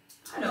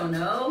 I don't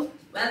know.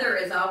 Weather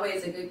is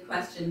always a good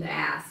question to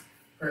ask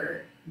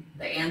for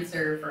the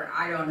answer for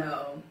I don't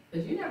know,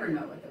 because you never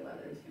know what the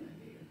weather is going to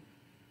do.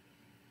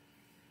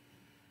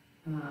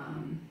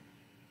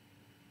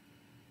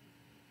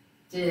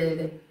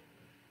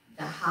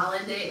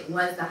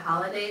 Was the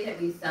holiday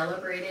that we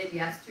celebrated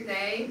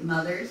yesterday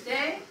Mother's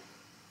Day?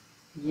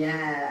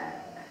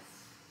 Yes.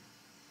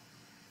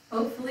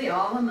 Hopefully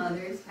all the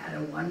mothers had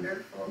a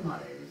wonderful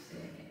Mother's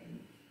Day.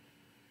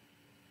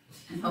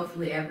 And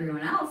hopefully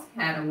everyone else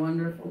had a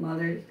wonderful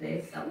Mother's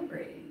Day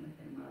celebrating with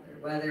their mother,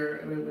 whether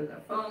it was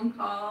a phone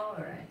call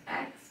or a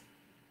text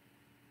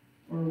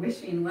or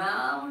wishing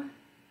well.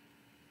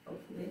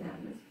 Hopefully that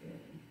was good.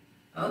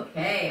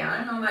 Okay, I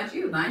don't know about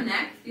you, my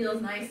neck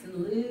feels nice and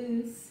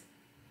loose.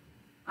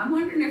 I'm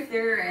wondering if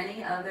there are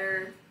any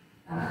other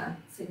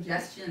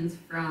suggestions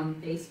from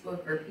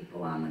Facebook or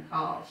people on the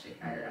call,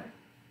 Shakira.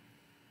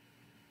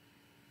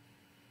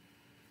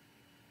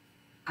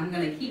 I'm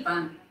going to keep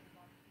on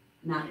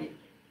nodding.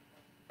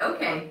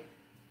 Okay.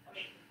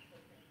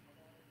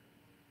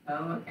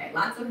 Oh, okay.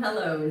 Lots of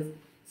hellos.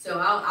 So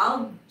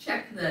I'll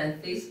check the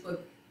Facebook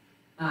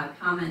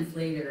comments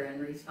later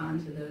and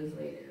respond to those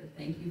later.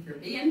 Thank you for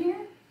being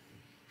here.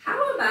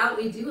 How about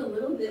we do a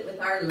little bit with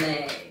our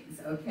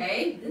legs,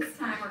 okay? This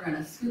time we're going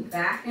to scoot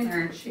back in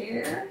our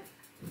chair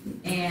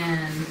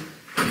and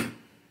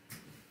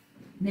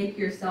make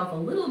yourself a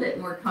little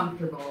bit more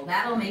comfortable.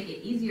 That'll make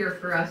it easier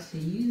for us to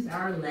use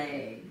our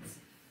legs.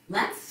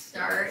 Let's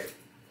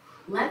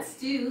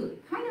do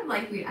kind of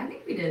like I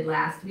think we did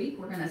last week.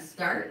 We're going to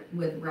start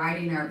with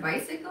riding our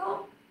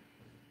bicycle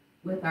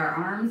with our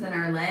arms and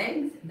our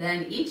legs.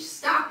 Then each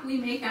stop we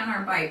make on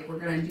our bike, we're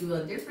going to do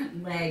a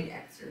different leg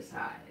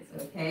exercise,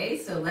 okay?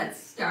 So let's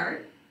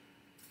start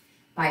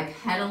by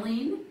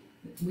pedaling.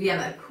 We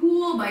have a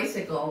cool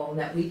bicycle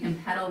that we can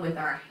pedal with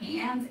our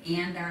hands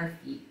and our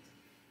feet.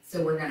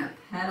 So we're going to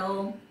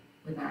pedal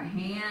with our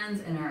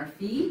hands and our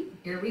feet.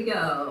 Here we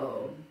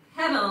go.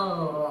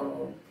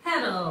 Pedal,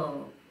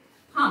 pedal,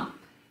 pump,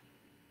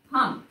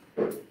 pump,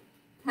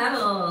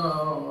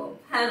 pedal,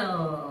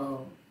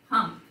 pedal,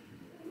 pump,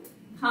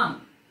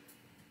 pump,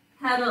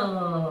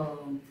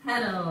 pedal,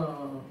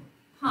 pedal,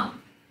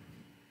 pump,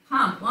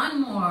 pump.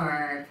 One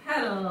more.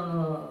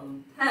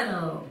 Pedal,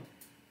 pedal,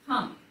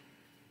 pump,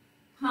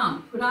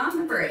 pump. Put on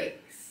the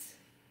brakes.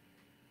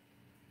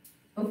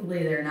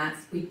 Hopefully they're not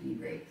squeaky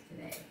brakes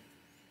today.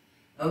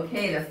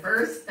 Okay, the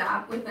first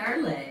stop with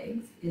our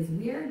legs is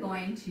we are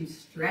going to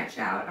stretch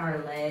out our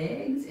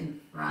legs in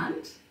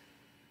front,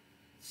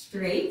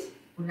 straight.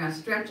 We're going to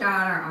stretch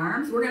out our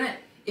arms.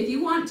 If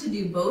you want to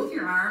do both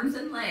your arms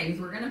and legs,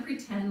 we're going to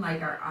pretend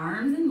like our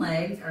arms and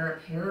legs are a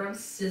pair of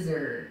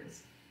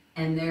scissors.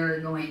 And they're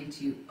going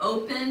to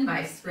open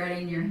by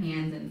spreading your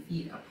hands and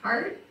feet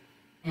apart.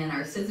 And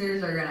our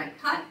scissors are going to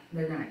cut.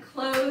 They're going to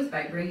close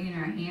by bringing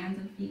our hands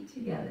and feet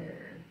together.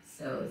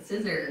 So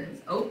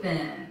scissors,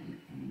 open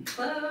and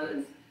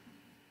close,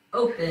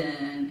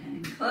 open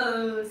and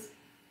close,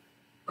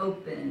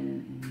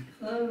 open and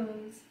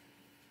close,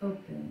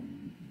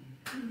 open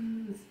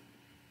and close,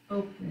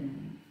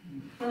 open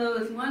and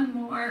close. One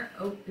more,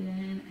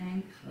 open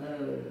and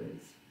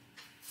close.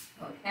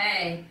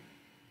 Okay,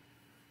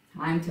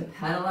 time to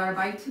pedal our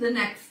bike to the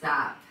next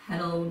stop.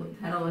 Pedal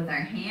with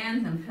our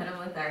hands and pedal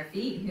with our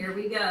feet. Here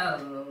we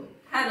go.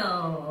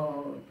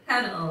 Pedal,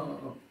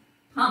 pedal,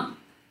 pump,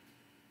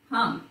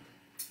 pump,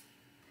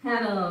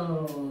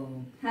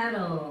 pedal,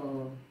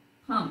 pedal,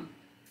 pump,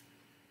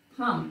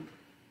 pump,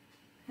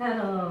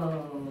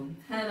 pedal,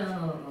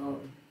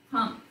 pedal,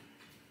 pump,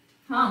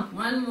 pump.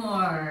 One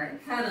more.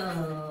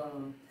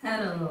 Pedal,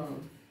 pedal,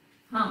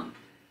 pump,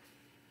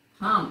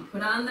 pump.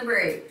 Put on the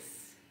brakes.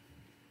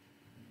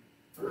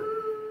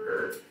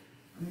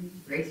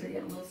 Brakes are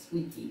getting a little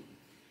squeaky.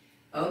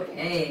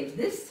 Okay,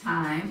 this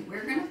time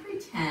we're going to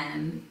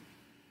pretend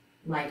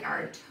like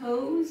our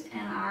toes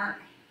and our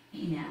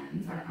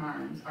hands, our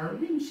arms, are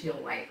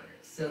windshield wipers.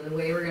 So the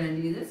way we're going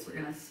to do this, we're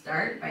going to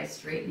start by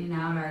straightening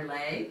out our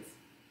legs.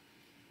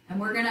 And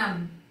we're going to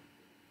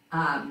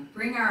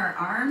bring our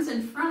arms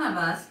in front of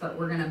us, but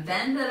we're going to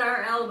bend at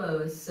our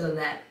elbows so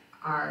that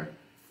our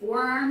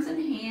forearms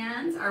and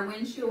hands are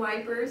windshield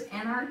wipers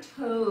and our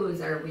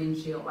toes are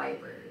windshield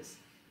wipers.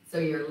 So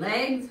your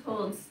legs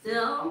hold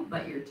still,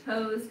 but your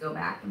toes go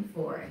back and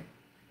forth.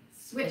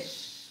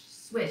 Swish,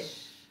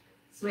 swish,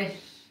 swish,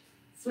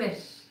 swish,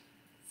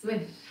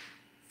 swish,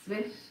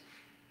 swish,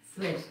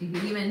 swish. You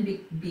can even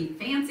be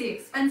fancy,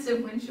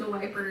 expensive windshield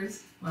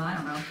wipers. Well, I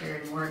don't know if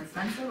they're more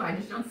expensive. I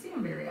just don't see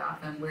them very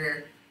often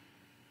where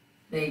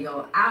they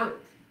go out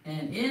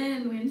and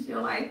in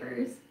windshield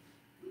wipers.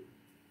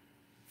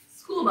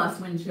 School bus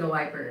windshield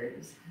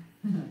wipers.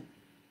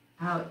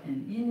 Out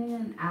and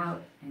in.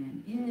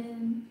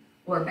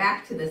 Or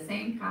back to the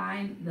same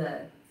kind,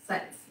 the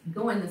sets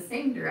go in the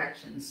same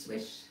direction.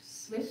 Swish,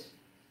 swish,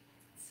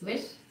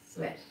 swish,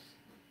 swish.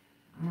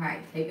 All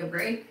right, take a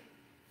break.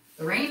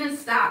 The rain has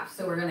stopped,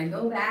 so we're going to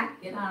go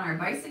back, get on our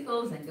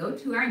bicycles, and go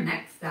to our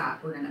next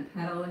stop. We're going to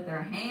pedal with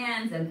our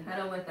hands and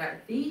pedal with our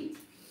feet.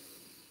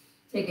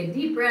 Take a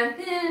deep breath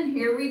in.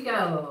 Here we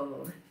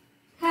go.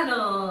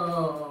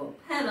 Pedal,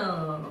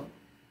 pedal,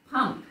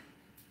 pump,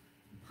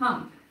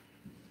 pump,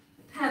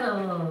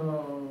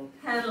 pedal,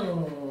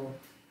 pedal,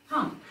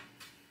 pump,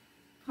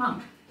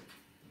 pump,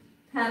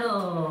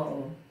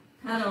 pedal,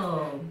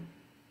 pedal,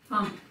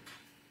 pump,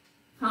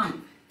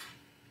 pump.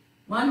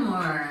 One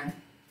more.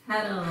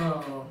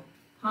 Pedal,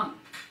 pump,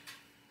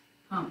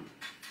 pump.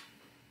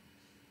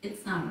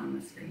 It's not on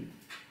the screen.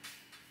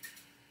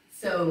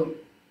 So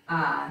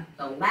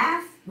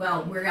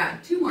we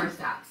got two more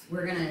stops.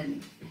 We're gonna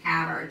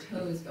have our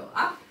toes go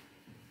up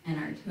and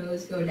our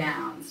toes go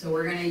down. So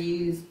we're gonna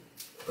use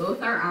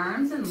both our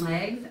arms and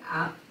legs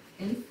up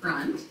in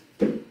front.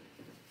 And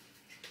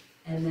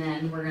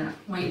then we're gonna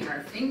point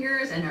our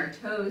fingers and our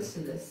toes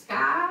to the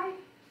sky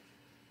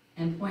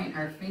and point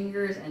our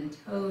fingers and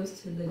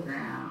toes to the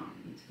ground.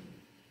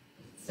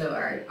 So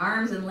our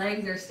arms and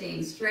legs are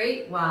staying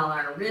straight while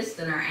our wrists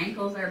and our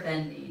ankles are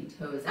bending.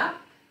 Toes up,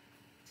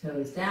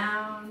 toes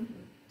down,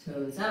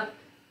 toes up,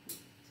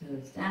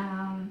 toes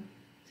down,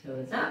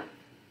 toes up,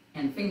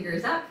 and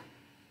fingers up.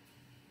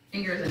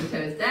 Fingers and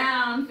toes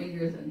down,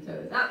 fingers and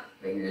toes up,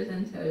 fingers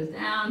and toes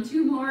down.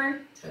 Two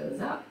more,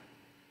 toes up,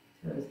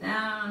 toes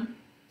down,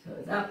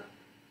 toes up,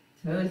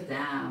 toes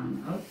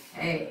down.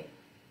 Okay.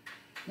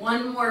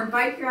 One more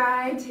bike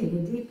ride. Take a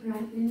deep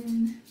breath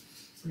in.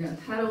 We're going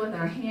to pedal with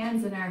our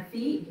hands and our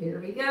feet.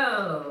 Here we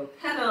go.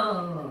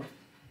 Pedal,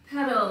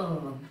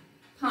 pedal,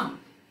 pump,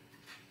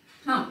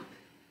 pump,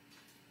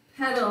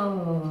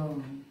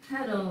 pedal,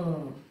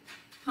 pedal,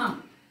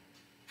 pump,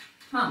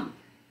 pump,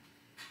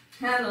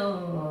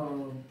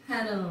 pedal,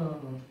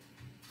 pedal,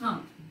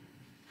 pump,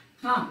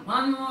 pump.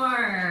 One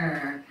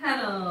more.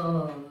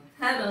 Pedal,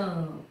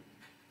 pedal,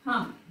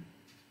 pump,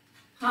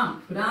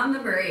 pump. Put on the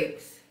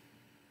brakes.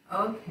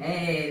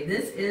 Okay,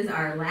 this is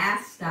our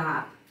last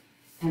stop.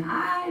 And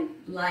I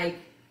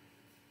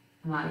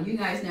you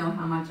guys know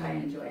how much I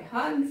enjoy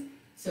hugs,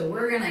 so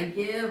we're gonna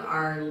give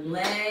our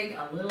leg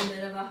a little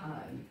bit of a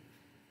hug.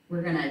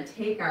 We're gonna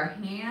take our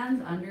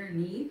hands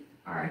underneath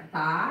our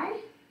thigh,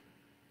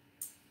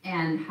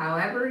 and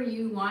however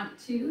you want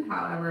to,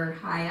 however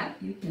high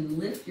up, you can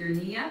lift your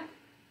knee up.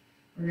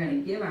 We're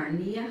gonna give our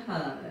knee a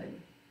hug.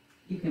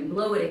 You can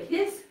blow it a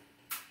kiss,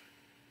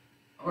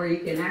 or you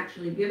can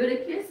actually give it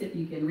a kiss if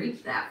you can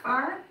reach that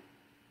far.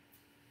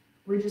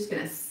 We're just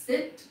going to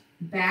sit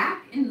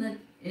back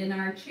in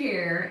our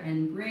chair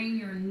and bring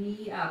your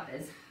knee up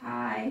as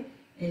high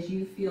as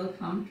you feel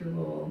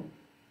comfortable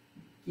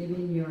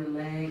giving your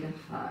leg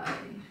a hug.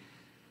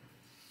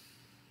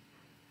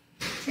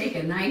 Take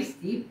a nice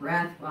deep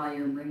breath while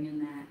you're bringing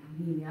that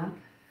knee up.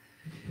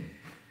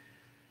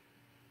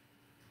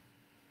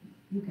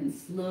 You can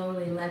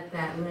slowly let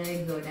that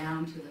leg go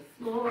down to the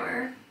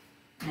floor.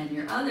 And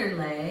your other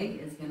leg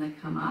is going to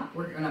come up.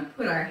 We're going to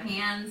put our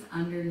hands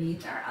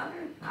underneath our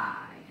other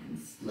thigh and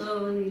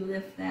slowly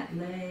lift that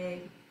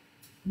leg,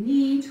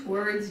 knee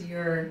towards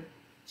your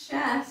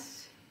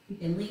chest. You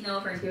can lean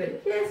over and give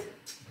it a kiss,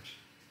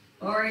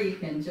 or you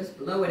can just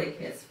blow it a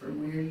kiss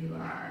from where you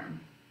are.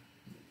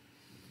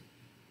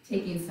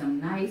 Taking some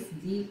nice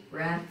deep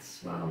breaths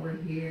while we're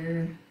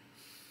here.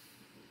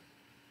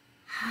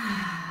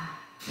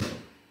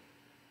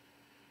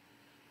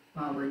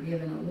 While we're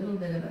giving a little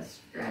bit of a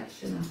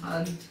stretch and a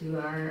hug to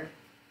our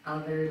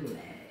other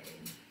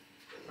leg.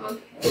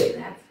 Okay,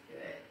 that's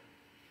good.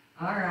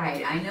 All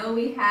right, I know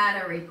we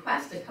had a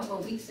request a couple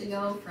weeks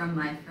ago from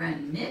my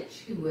friend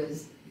Mitch, who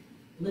was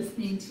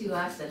listening to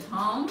us at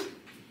home,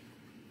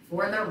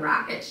 for the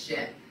rocket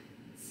ship.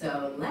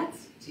 So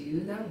let's do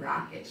the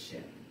rocket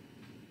ship.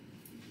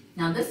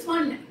 Now this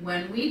one,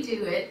 when we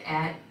do it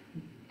at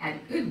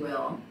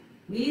Goodwill,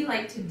 we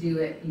like to do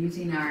it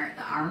using the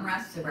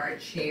armrests of our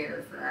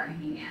chair for our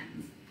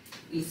hands.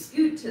 We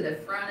scoot to the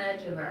front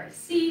edge of our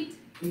seat,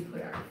 we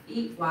put our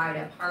feet wide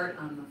apart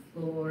on the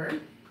floor,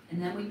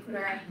 and then we put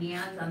our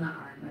hands on the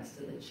armrest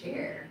of the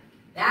chair.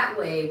 That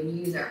way we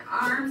use our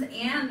arms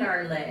and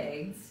our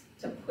legs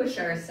to push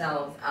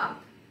ourselves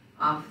up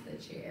off the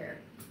chair.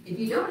 If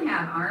you don't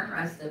have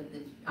armrest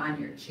on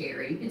your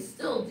chair, you can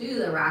still do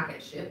the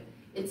rocket ship.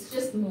 It's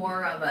just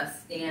more of a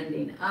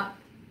standing up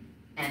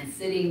and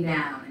sitting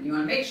down. And you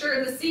want to make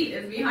sure the seat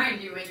is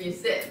behind you when you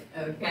sit,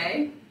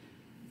 okay?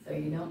 So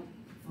you don't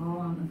fall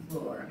on the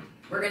floor.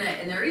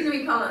 And the reason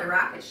we call it a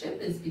rocket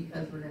ship is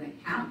because we're gonna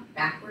count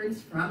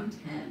backwards from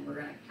 10. We're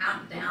gonna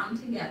count down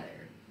together.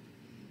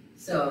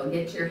 So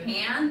get your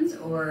hands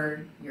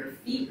or your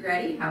feet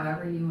ready,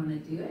 however you wanna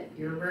do it,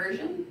 your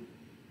version.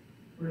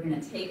 We're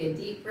gonna take a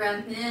deep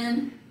breath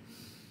in,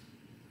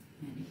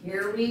 and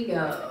here we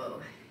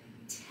go.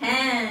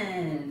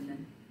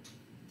 10,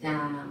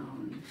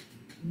 down,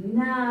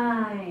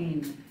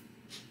 9,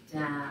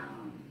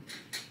 down,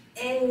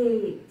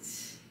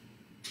 8,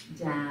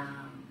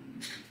 down,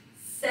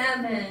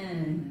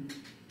 7,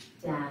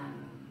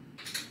 down,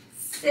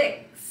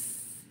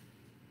 6,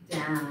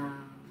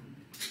 down,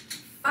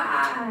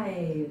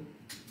 5,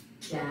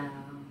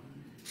 down,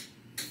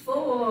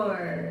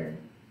 4,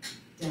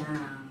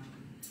 down,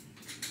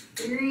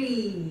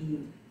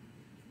 3,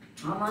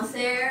 almost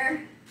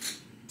there,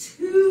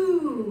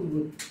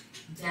 2,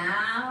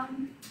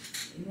 down,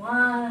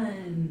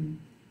 1,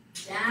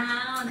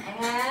 down,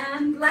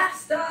 and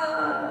blast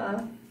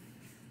off.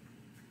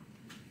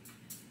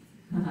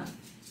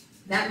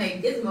 That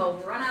made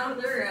Gizmo run out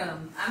of the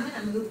room. I'm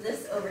going to move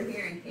this over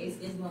here in case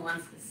Gizmo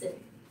wants to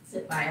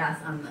sit by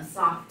us on the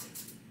soft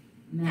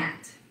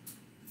mat.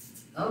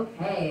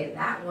 Okay,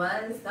 that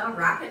was the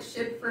rocket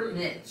ship for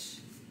Mitch.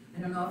 I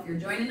don't know if you're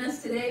joining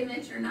us today,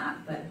 Mitch, or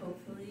not, but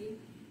hopefully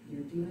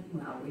you're doing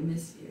well. We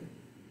missed you.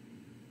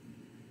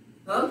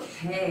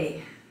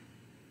 Okay.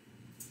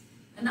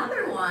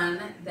 Another one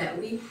that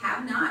we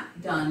have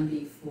not done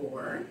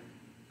before,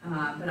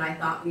 but I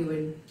thought we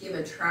would give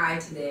a try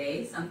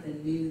today,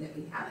 something new that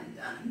we haven't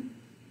done,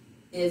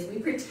 is we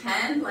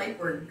pretend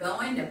like we're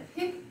going to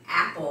pick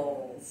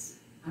apples.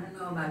 I don't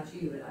know about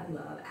you, but I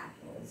love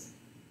apples.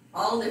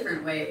 All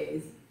different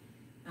ways.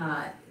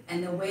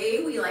 And the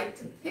way we like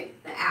to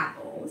pick the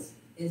apples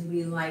is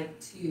we like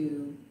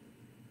to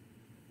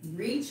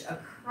reach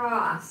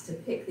across to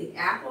pick the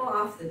apple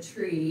off the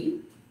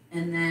tree,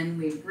 and then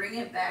we bring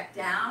it back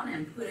down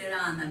and put it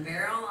on the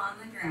barrel on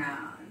the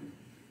ground.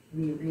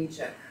 We reach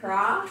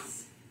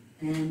across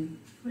and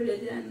put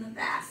it in the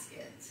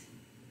basket.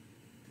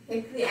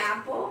 Pick the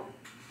apple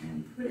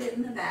and put it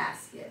in the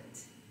basket.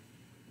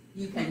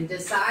 You can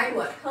decide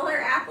what color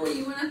apple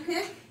you want to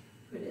pick,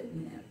 put it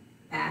in the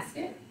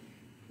basket.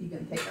 You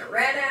can pick a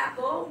red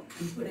apple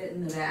and put it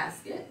in the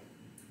basket.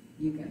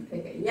 You can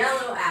pick a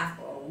yellow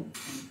apple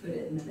and put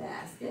it in the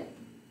basket.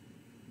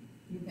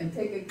 You can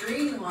pick a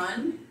green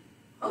one.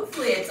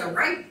 Hopefully it's a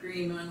ripe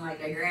green one like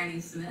a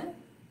Granny Smith,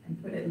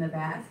 and put it in the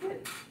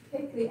basket.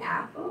 Pick the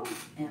apple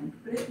and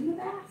put it in the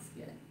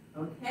basket.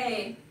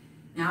 Okay,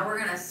 now we're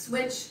gonna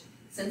switch.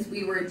 Since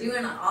we were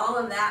doing all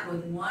of that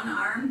with one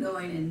arm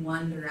going in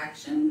one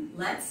direction,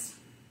 let's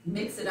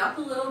mix it up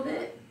a little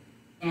bit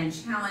and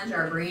challenge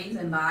our brains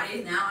and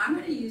bodies. Now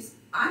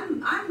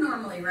I'm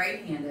normally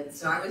right-handed,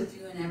 so I was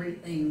doing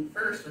everything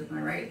first with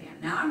my right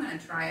hand. Now I'm gonna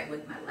try it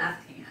with my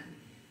left hand,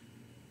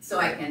 so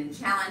I can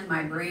challenge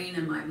my brain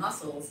and my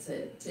muscles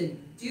to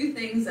do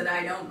things that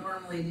I don't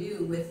normally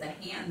do with the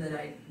hand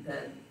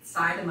the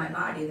side of my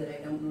body that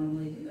I don't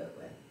normally do it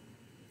with.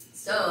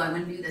 So I'm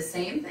going to do the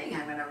same thing.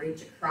 I'm going to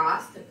reach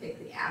across to pick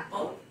the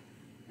apple,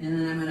 and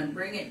then I'm going to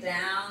bring it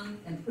down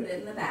and put it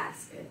in the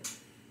basket.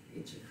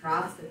 Reach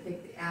across to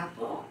pick the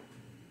apple,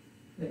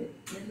 put it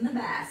in the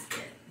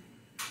basket.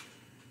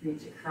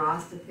 Reach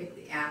across to pick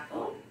the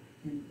apple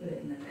and put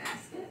it in the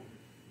basket.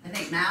 I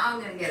think now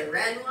I'm going to get a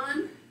red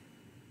one.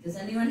 Does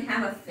anyone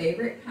have a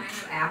favorite kind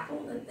of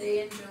apple that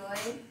they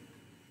enjoy?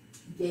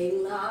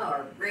 Gala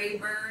or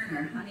Rayburn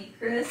or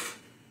Honeycrisp?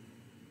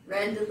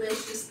 Red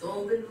Delicious,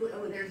 Golden,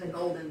 oh there's a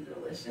Golden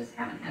Delicious.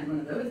 Haven't had one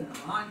of those in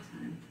a long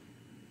time.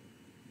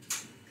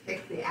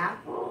 Pick the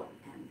apple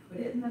and put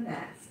it in the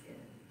basket.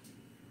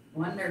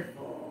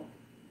 Wonderful.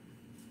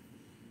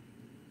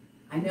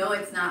 I know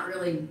it's not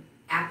really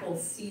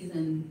apple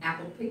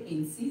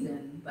picking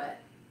season, but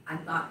I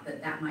thought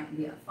that might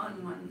be a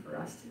fun one for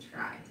us to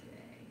try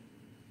today.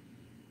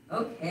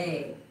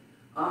 Okay.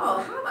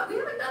 Oh, how about, we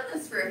haven't done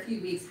this for a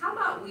few weeks. How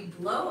about we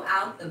blow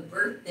out the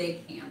birthday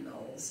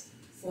candles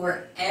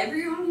for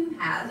everyone who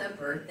has a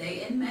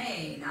birthday in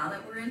May. Now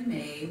that we're in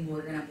May,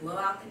 we're going to blow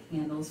out the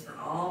candles for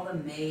all the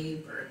May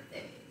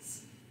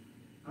birthdays.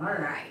 All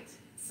right,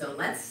 so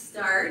let's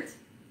start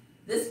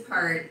this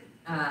part.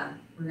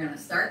 We're going to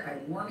start by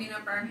warming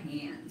up our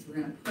hands. We're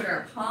going to put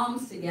our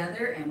palms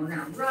together and we're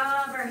going to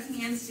rub our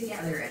hands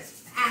together as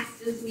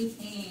fast as we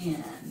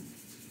can,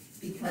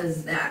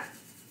 because that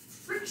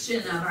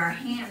friction of our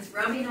hands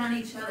rubbing on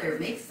each other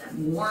makes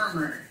them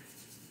warmer.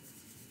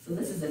 So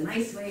this is a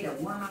nice way to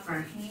warm up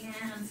our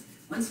hands.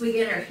 Once we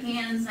get our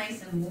hands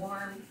nice and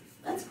warm,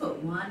 let's put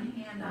one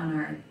hand on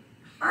our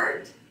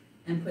heart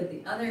and put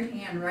the other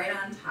hand right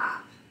on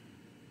top.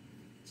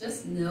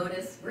 just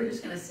notice, we're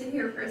just gonna sit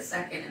here for a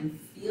second and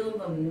feel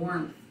the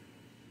warmth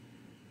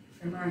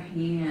from our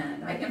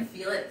hand. I can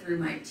feel it through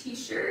my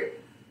t-shirt,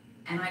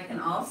 and I can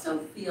also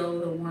feel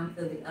the warmth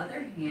of the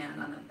other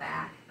hand on the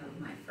back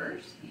of my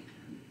first hand.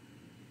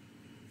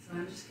 So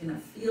I'm just gonna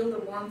feel the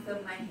warmth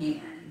of my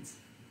hands.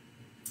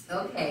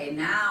 Okay,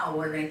 now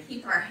we're gonna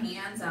keep our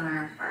hands on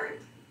our heart.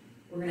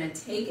 We're gonna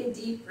take a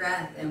deep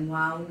breath, and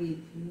while we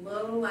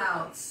blow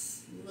out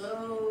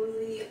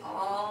slowly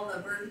all the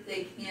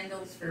birthday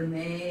candles for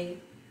May,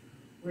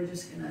 we're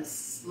just gonna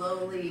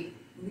slowly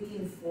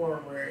lean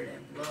forward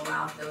and blow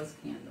out those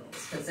candles.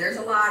 Because there's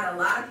a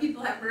lot of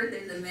people have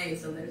birthdays in May,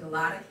 so there's a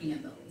lot of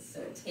candles.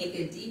 So take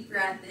a deep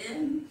breath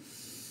in.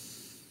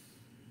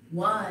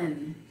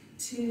 1,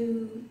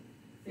 2,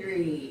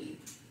 3.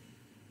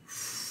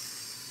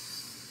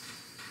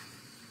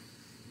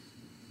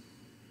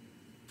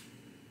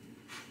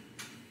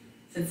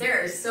 Since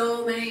there are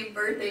so many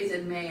birthdays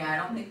in May, I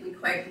don't think we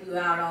quite blew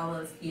out all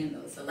those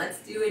candles. So let's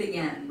do it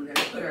again. We're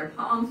gonna put our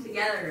palms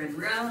together and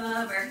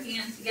rub our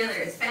hands together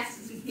as fast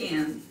as we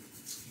can.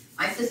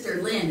 My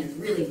sister Lynn is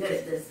really good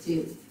at this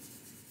too.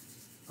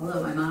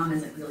 Although my mom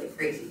isn't really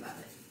crazy about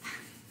it.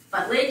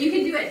 But Lynn, you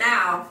can do it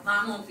now.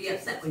 Mom won't be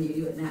upset when you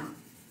do it now.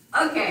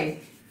 Okay,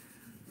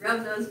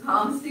 rub those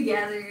palms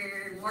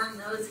together, warm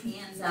those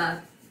hands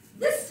up.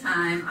 This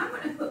time, I'm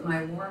gonna put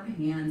my warm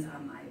hands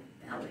on my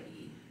belly.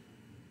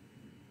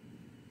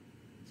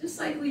 Just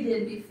like we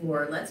did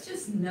before, let's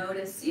just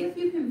notice, see if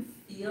you can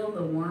feel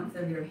the warmth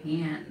of your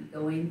hand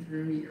going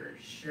through your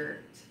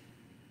shirt.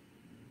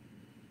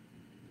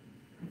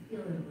 I feel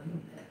it a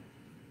little bit.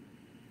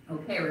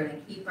 Okay, we're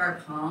gonna keep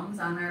our palms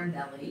on our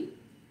belly.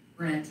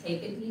 We're gonna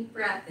take a deep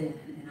breath in,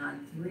 and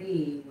on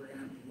 3, we're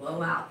gonna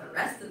blow out the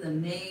rest of the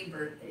May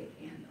birthday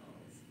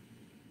candles.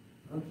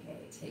 Okay,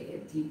 take a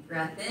deep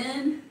breath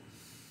in.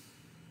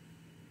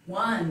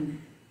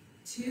 1,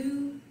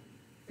 2,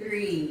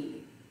 3.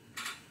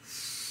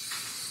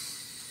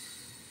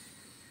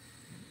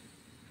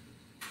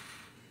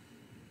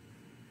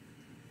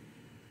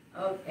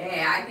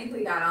 Okay, I think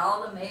we got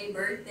all the May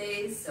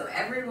birthdays. So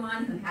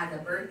everyone who has a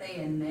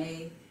birthday in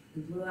May,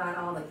 we blew out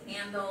all the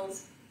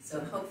candles.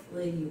 So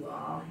hopefully you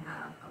all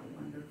have a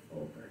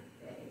wonderful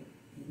birthday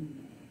in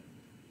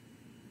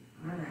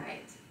May. All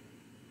right.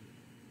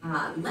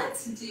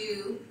 Let's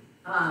do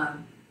a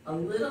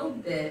little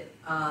bit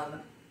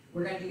of,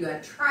 we're going to do a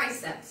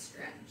tricep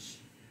stretch.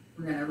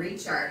 We're going to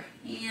reach our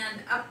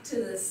hand up to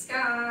the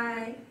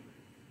sky.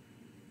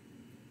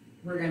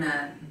 We're going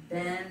to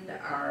bend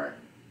our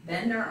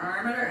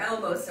arm at our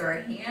elbow so our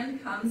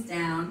hand comes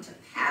down to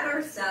pat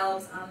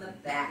ourselves on the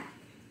back.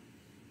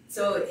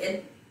 So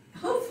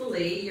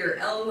hopefully your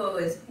elbow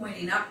is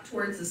pointing up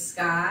towards the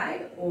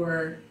sky,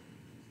 or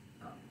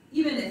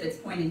even if it's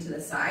pointing to the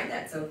side,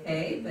 that's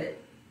okay, but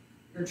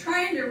you're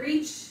trying to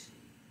reach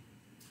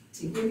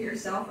to give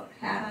yourself a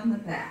pat on the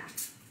back.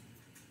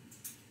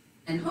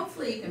 And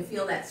hopefully you can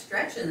feel that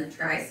stretch in the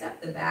tricep,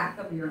 the back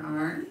of your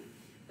arm.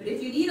 But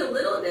if you need a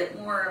little bit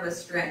more of a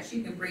stretch,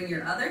 you can bring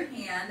your other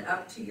hand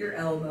up to your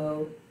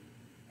elbow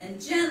and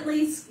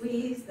gently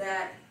squeeze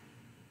that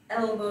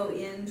elbow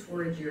in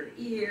towards your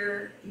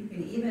ear. You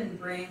can even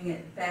bring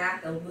it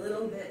back a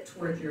little bit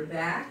towards your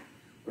back,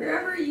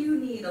 wherever you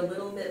need a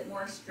little bit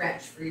more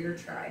stretch for your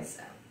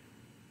tricep.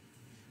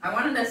 I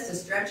wanted us to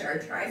stretch our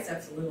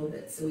triceps a little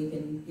bit so we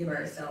can give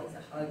ourselves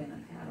a hug and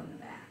a pat on the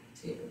back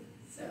too.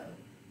 So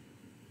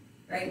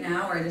right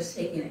now we're just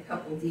taking a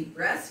couple deep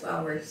breaths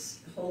while we're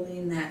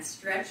holding that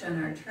stretch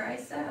on our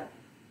tricep.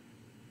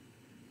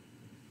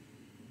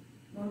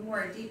 One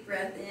more deep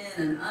breath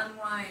in and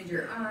unwind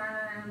your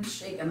arms,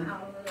 shake them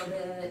out a little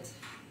bit.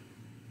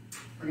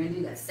 We're going to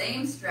do that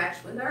same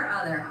stretch with our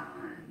other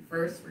arm.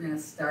 First, we're going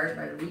to start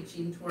by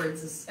reaching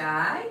towards the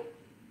sky,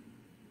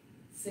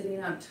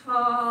 sitting up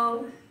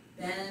tall,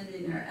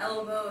 bending our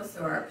elbow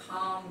so our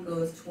palm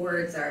goes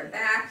towards our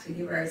back to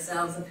give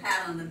ourselves a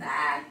pat on the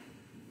back.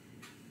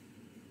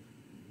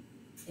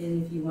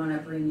 And if you want to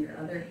bring your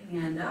other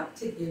hand up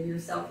to give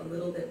yourself a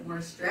little bit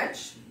more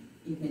stretch,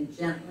 you can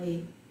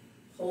gently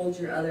hold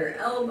your other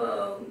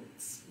elbow,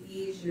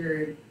 squeeze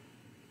your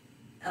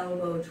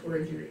elbow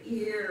towards your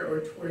ear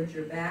or towards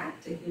your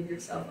back to give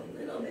yourself a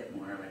little bit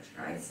more of a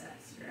tricep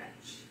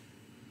stretch.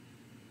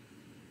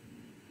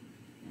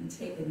 And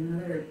take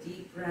another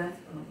deep breath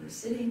while we're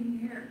sitting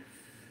here,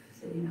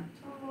 sitting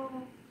up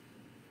tall.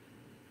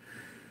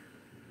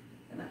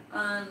 Gonna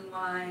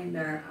unwind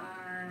our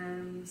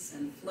arms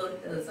and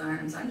float those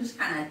arms. I'm just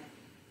kind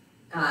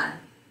of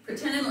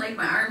pretending like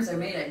my arms are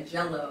made of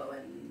jello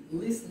and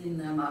loosening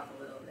them up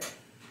a little bit,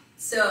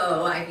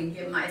 so I can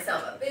give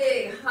myself a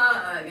big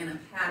hug and a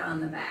pat on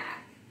the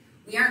back.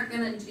 We aren't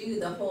going to do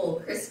the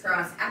whole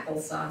crisscross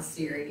applesauce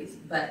series,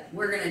 but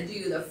we're going to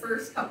do the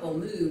first couple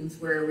moves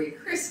where we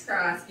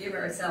crisscross, give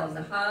ourselves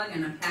a hug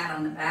and a pat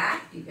on the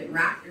back. You can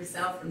rock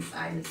yourself from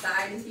side to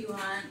side if you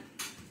want.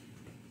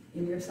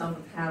 Give yourself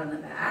a pat on the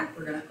back.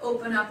 We're going to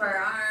open up our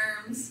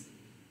arms.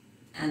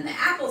 And the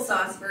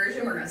applesauce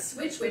version, we're going to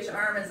switch which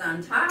arm is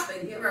on top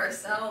and give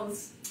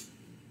ourselves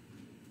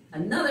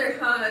Another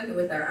hug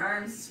with our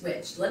arms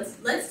switched.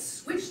 Let's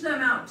switch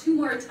them out 2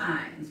 more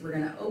times. We're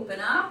gonna open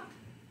up,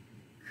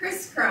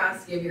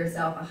 crisscross, give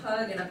yourself a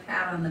hug and a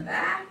pat on the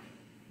back.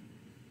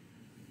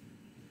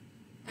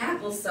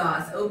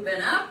 Applesauce,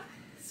 open up,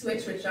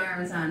 switch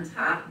arms on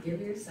top, give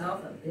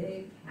yourself a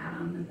big pat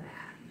on the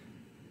back.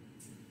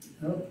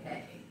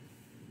 Okay,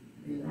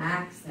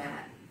 relax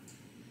that.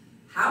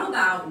 How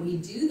about we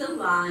do the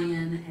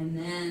lion and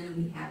then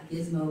we have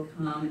Gizmo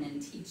come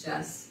and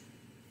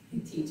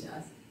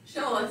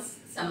show us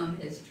some of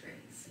his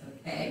tricks,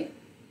 okay?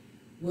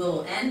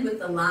 We'll end with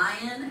the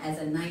lion as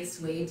a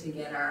nice way to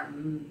get our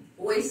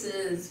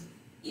voices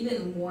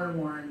even more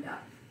warmed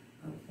up,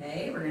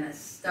 okay? We're gonna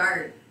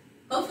start.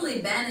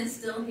 Hopefully Ben is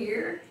still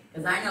here,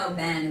 because I know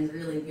Ben is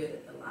really good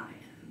at the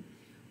lion.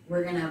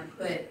 We're gonna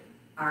put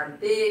our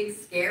big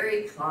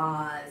scary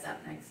claws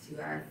up next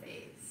to our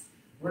face.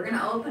 We're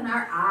gonna open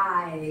our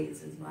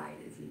eyes as wide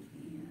as we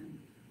can.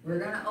 We're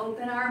gonna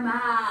open our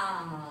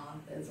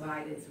mouth as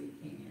wide as we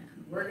can.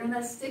 We're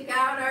gonna stick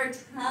out our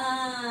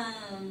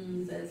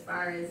tongues as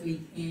far as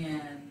we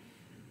can.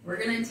 We're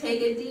gonna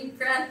take a deep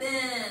breath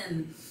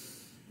in.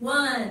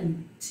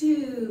 1,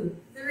 2,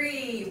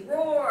 3,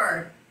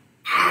 roar.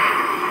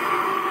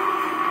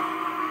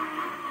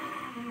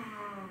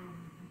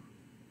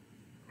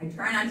 I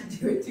try not to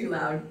do it too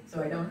loud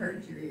so I don't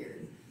hurt your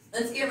ears.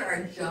 Let's give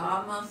our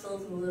jaw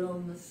muscles a little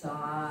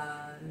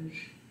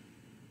massage.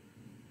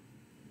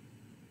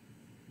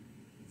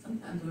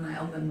 Sometimes when I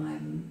open my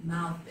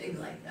mouth big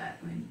like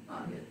that, my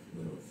jaw gets a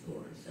little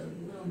sore, so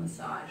a little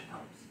massage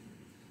helps.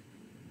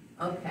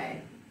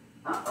 Okay.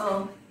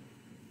 Uh-oh.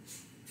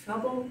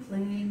 Trouble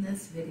playing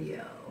this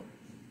video.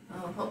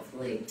 Oh,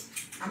 hopefully,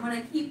 I'm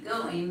gonna keep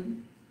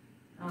going.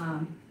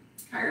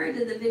 Kyra,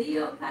 did the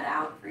video cut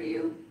out for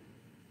you?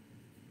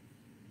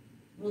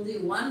 We'll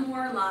do one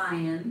more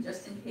lion,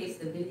 just in case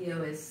the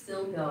video is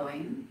still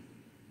going.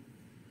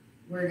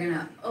 We're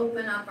gonna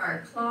open up our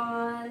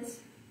claws,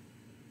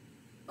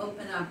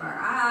 open up our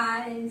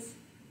eyes,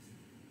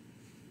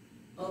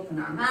 open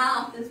our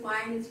mouth as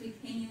wide as we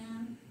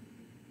can,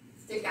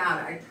 stick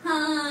out our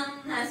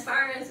tongue as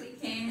far as we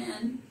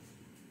can,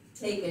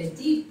 take a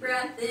deep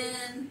breath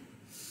in.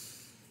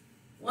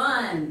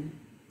 1,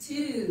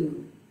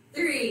 2,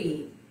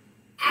 3.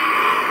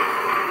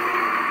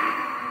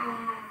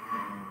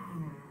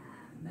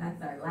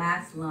 That's our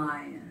last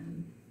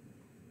lion.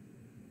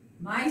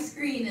 My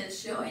screen is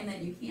showing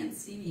that you can't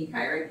see me.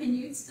 Kyra, can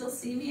you still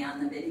see me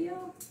on the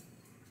video?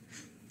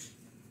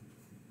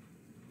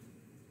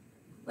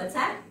 What's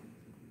that?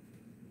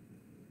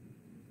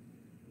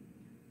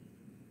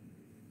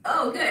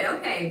 Oh, good.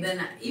 Okay.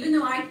 Then even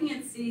though I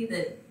can't see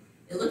that,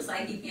 it looks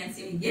like he can't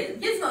see me.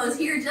 Gizmo is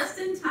here just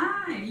in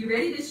time. You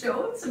ready to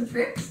show him some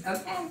tricks?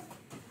 Okay.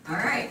 All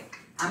right.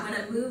 I'm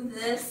going to move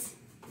this.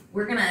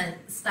 We're going to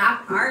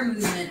stop our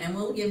movement and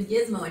we'll give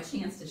Gizmo a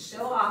chance to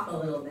show off a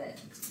little bit.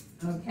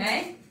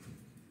 Okay?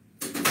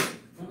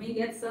 Let me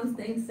get some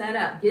things set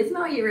up.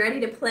 Gizmo, you ready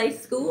to play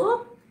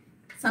school?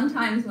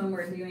 Sometimes when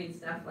we're doing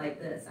stuff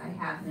like this, I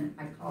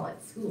call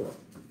it school.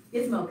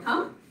 Gizmo,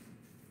 come.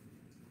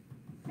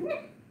 Come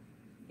here.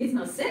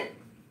 Gizmo, sit.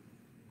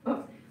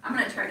 Oh, I'm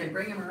going to try to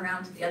bring him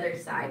around to the other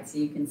side so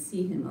you can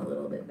see him a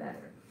little bit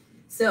better.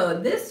 So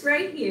this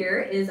right here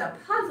is a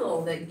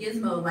puzzle that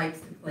Gizmo likes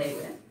to play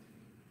with.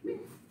 Come here.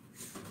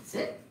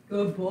 Sit.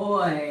 Good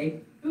boy.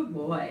 Good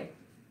boy.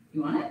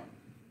 You want it?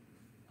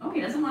 Oh,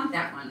 he doesn't want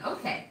that one.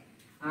 Okay.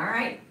 All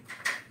right.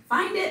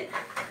 Find it.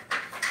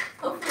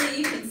 Hopefully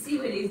you can see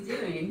what he's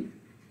doing.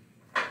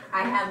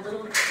 I have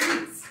little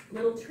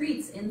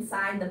treats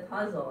inside the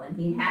puzzle, and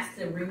he has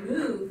to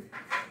remove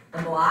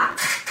the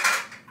blocks.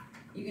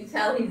 You can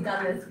tell he's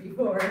done this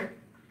before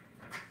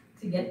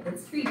to get the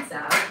treats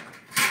out.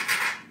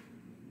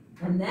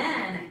 And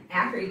then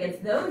after he gets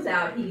those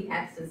out, he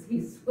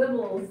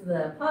swivels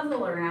the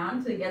puzzle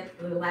around to get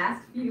the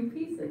last few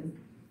pieces.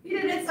 He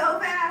did it so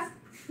fast.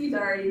 He's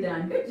already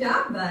done. Good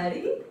job,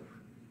 buddy.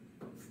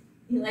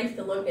 He likes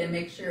to look and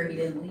make sure he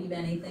didn't leave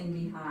anything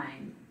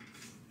behind.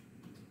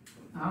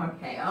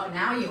 Okay, oh,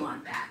 now you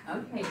want that.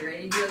 Okay, you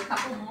ready to do a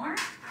couple more?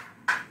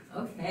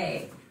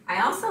 Okay,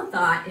 I also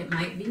thought it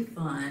might be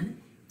fun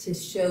to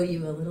show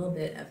you a little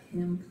bit of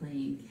him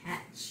playing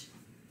catch.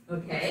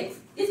 Okay,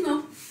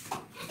 Gizmo,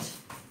 catch.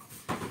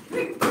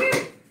 Come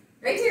here,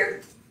 right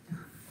here.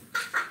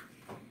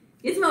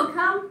 Gizmo,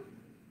 come.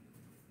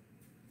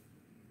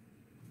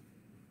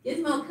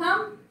 Gizmo,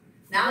 come.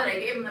 Now that I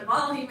gave him the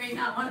ball, he may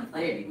not want to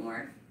play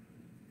anymore.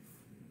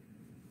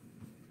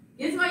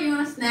 Gizmo, you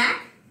want a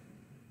snack?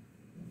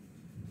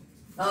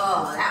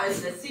 Oh, that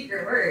was the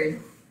secret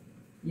word.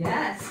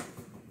 Yes.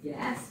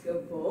 Yes,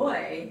 good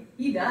boy.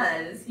 He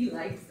does. He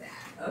likes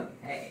that.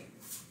 Okay.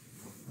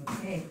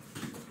 Okay.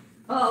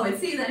 Oh, and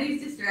see, then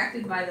he's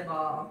distracted by the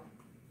ball.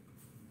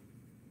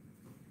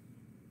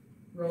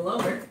 Roll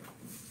over.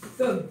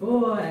 Good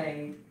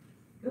boy.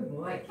 Good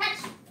boy.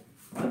 Catch.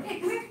 Okay,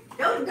 come here.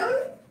 Go,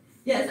 go.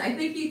 Yes, I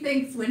think he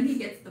thinks when he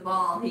gets the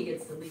ball, he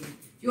gets the lead. Do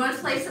you want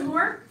to play some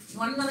more? You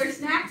want another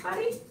snack,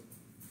 buddy?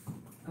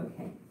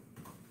 Okay.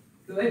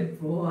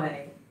 Good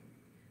boy.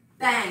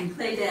 Bang,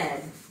 play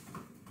dead.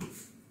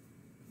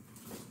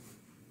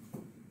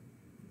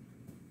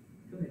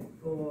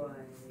 Good boy.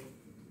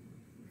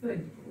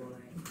 Good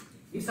boy.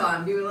 You saw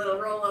him do a little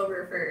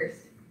rollover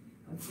first.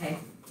 Okay.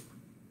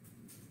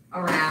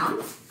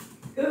 Around.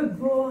 Good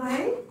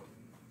boy.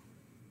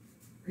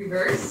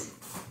 Reverse.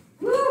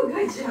 Woo,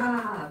 good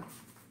job.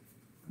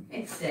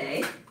 Okay,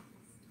 stay.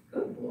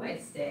 Good boy,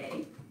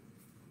 stay.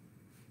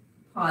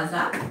 Pause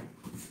up.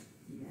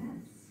 Yes.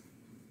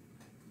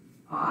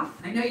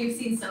 Off. I know you've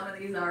seen some of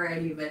these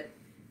already, but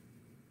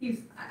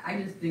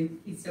I just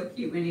think he's so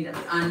cute when he does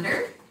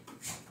under.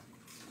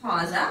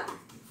 Pause up.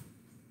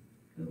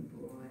 Good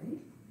boy.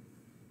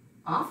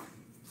 Off.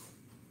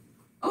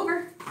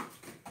 Over.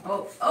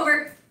 Oh,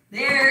 over.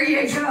 There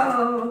you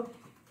go.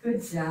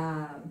 Good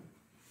job.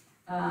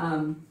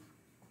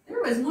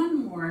 There was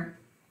one more.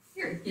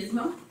 Here,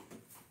 Gizmo.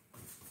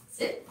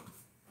 Sit.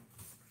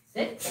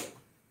 Sit.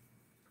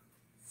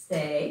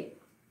 Stay.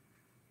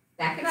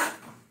 Back it up.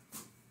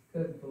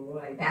 Good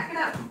boy. Back it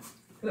up.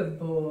 Good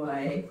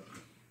boy.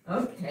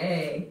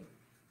 Okay.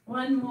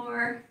 One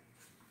more.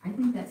 I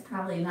think that's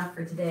probably enough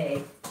for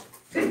today.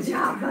 Good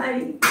job,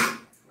 buddy.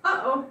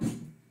 Uh-oh.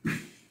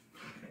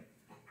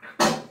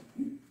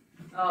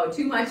 Oh,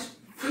 too much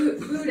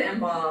food and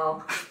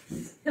ball.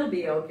 He'll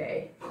be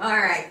okay. All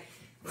right.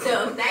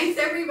 So thanks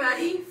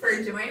everybody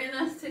for joining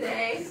us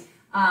today.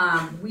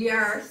 We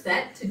are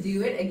set to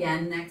do it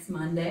again next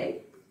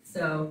Monday.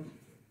 So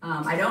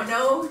I don't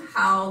know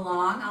how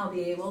long I'll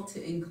be able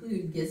to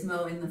include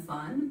Gizmo in the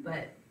fun,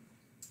 but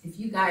if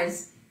you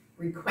guys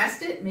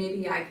request it,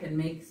 maybe I can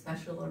make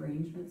special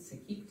arrangements to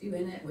keep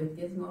doing it with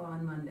Gizmo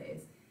on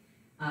Mondays.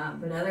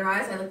 But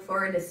otherwise, I look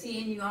forward to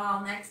seeing you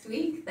all next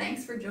week.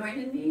 Thanks for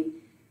joining me,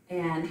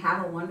 and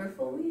have a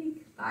wonderful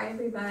week. Bye,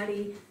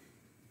 everybody.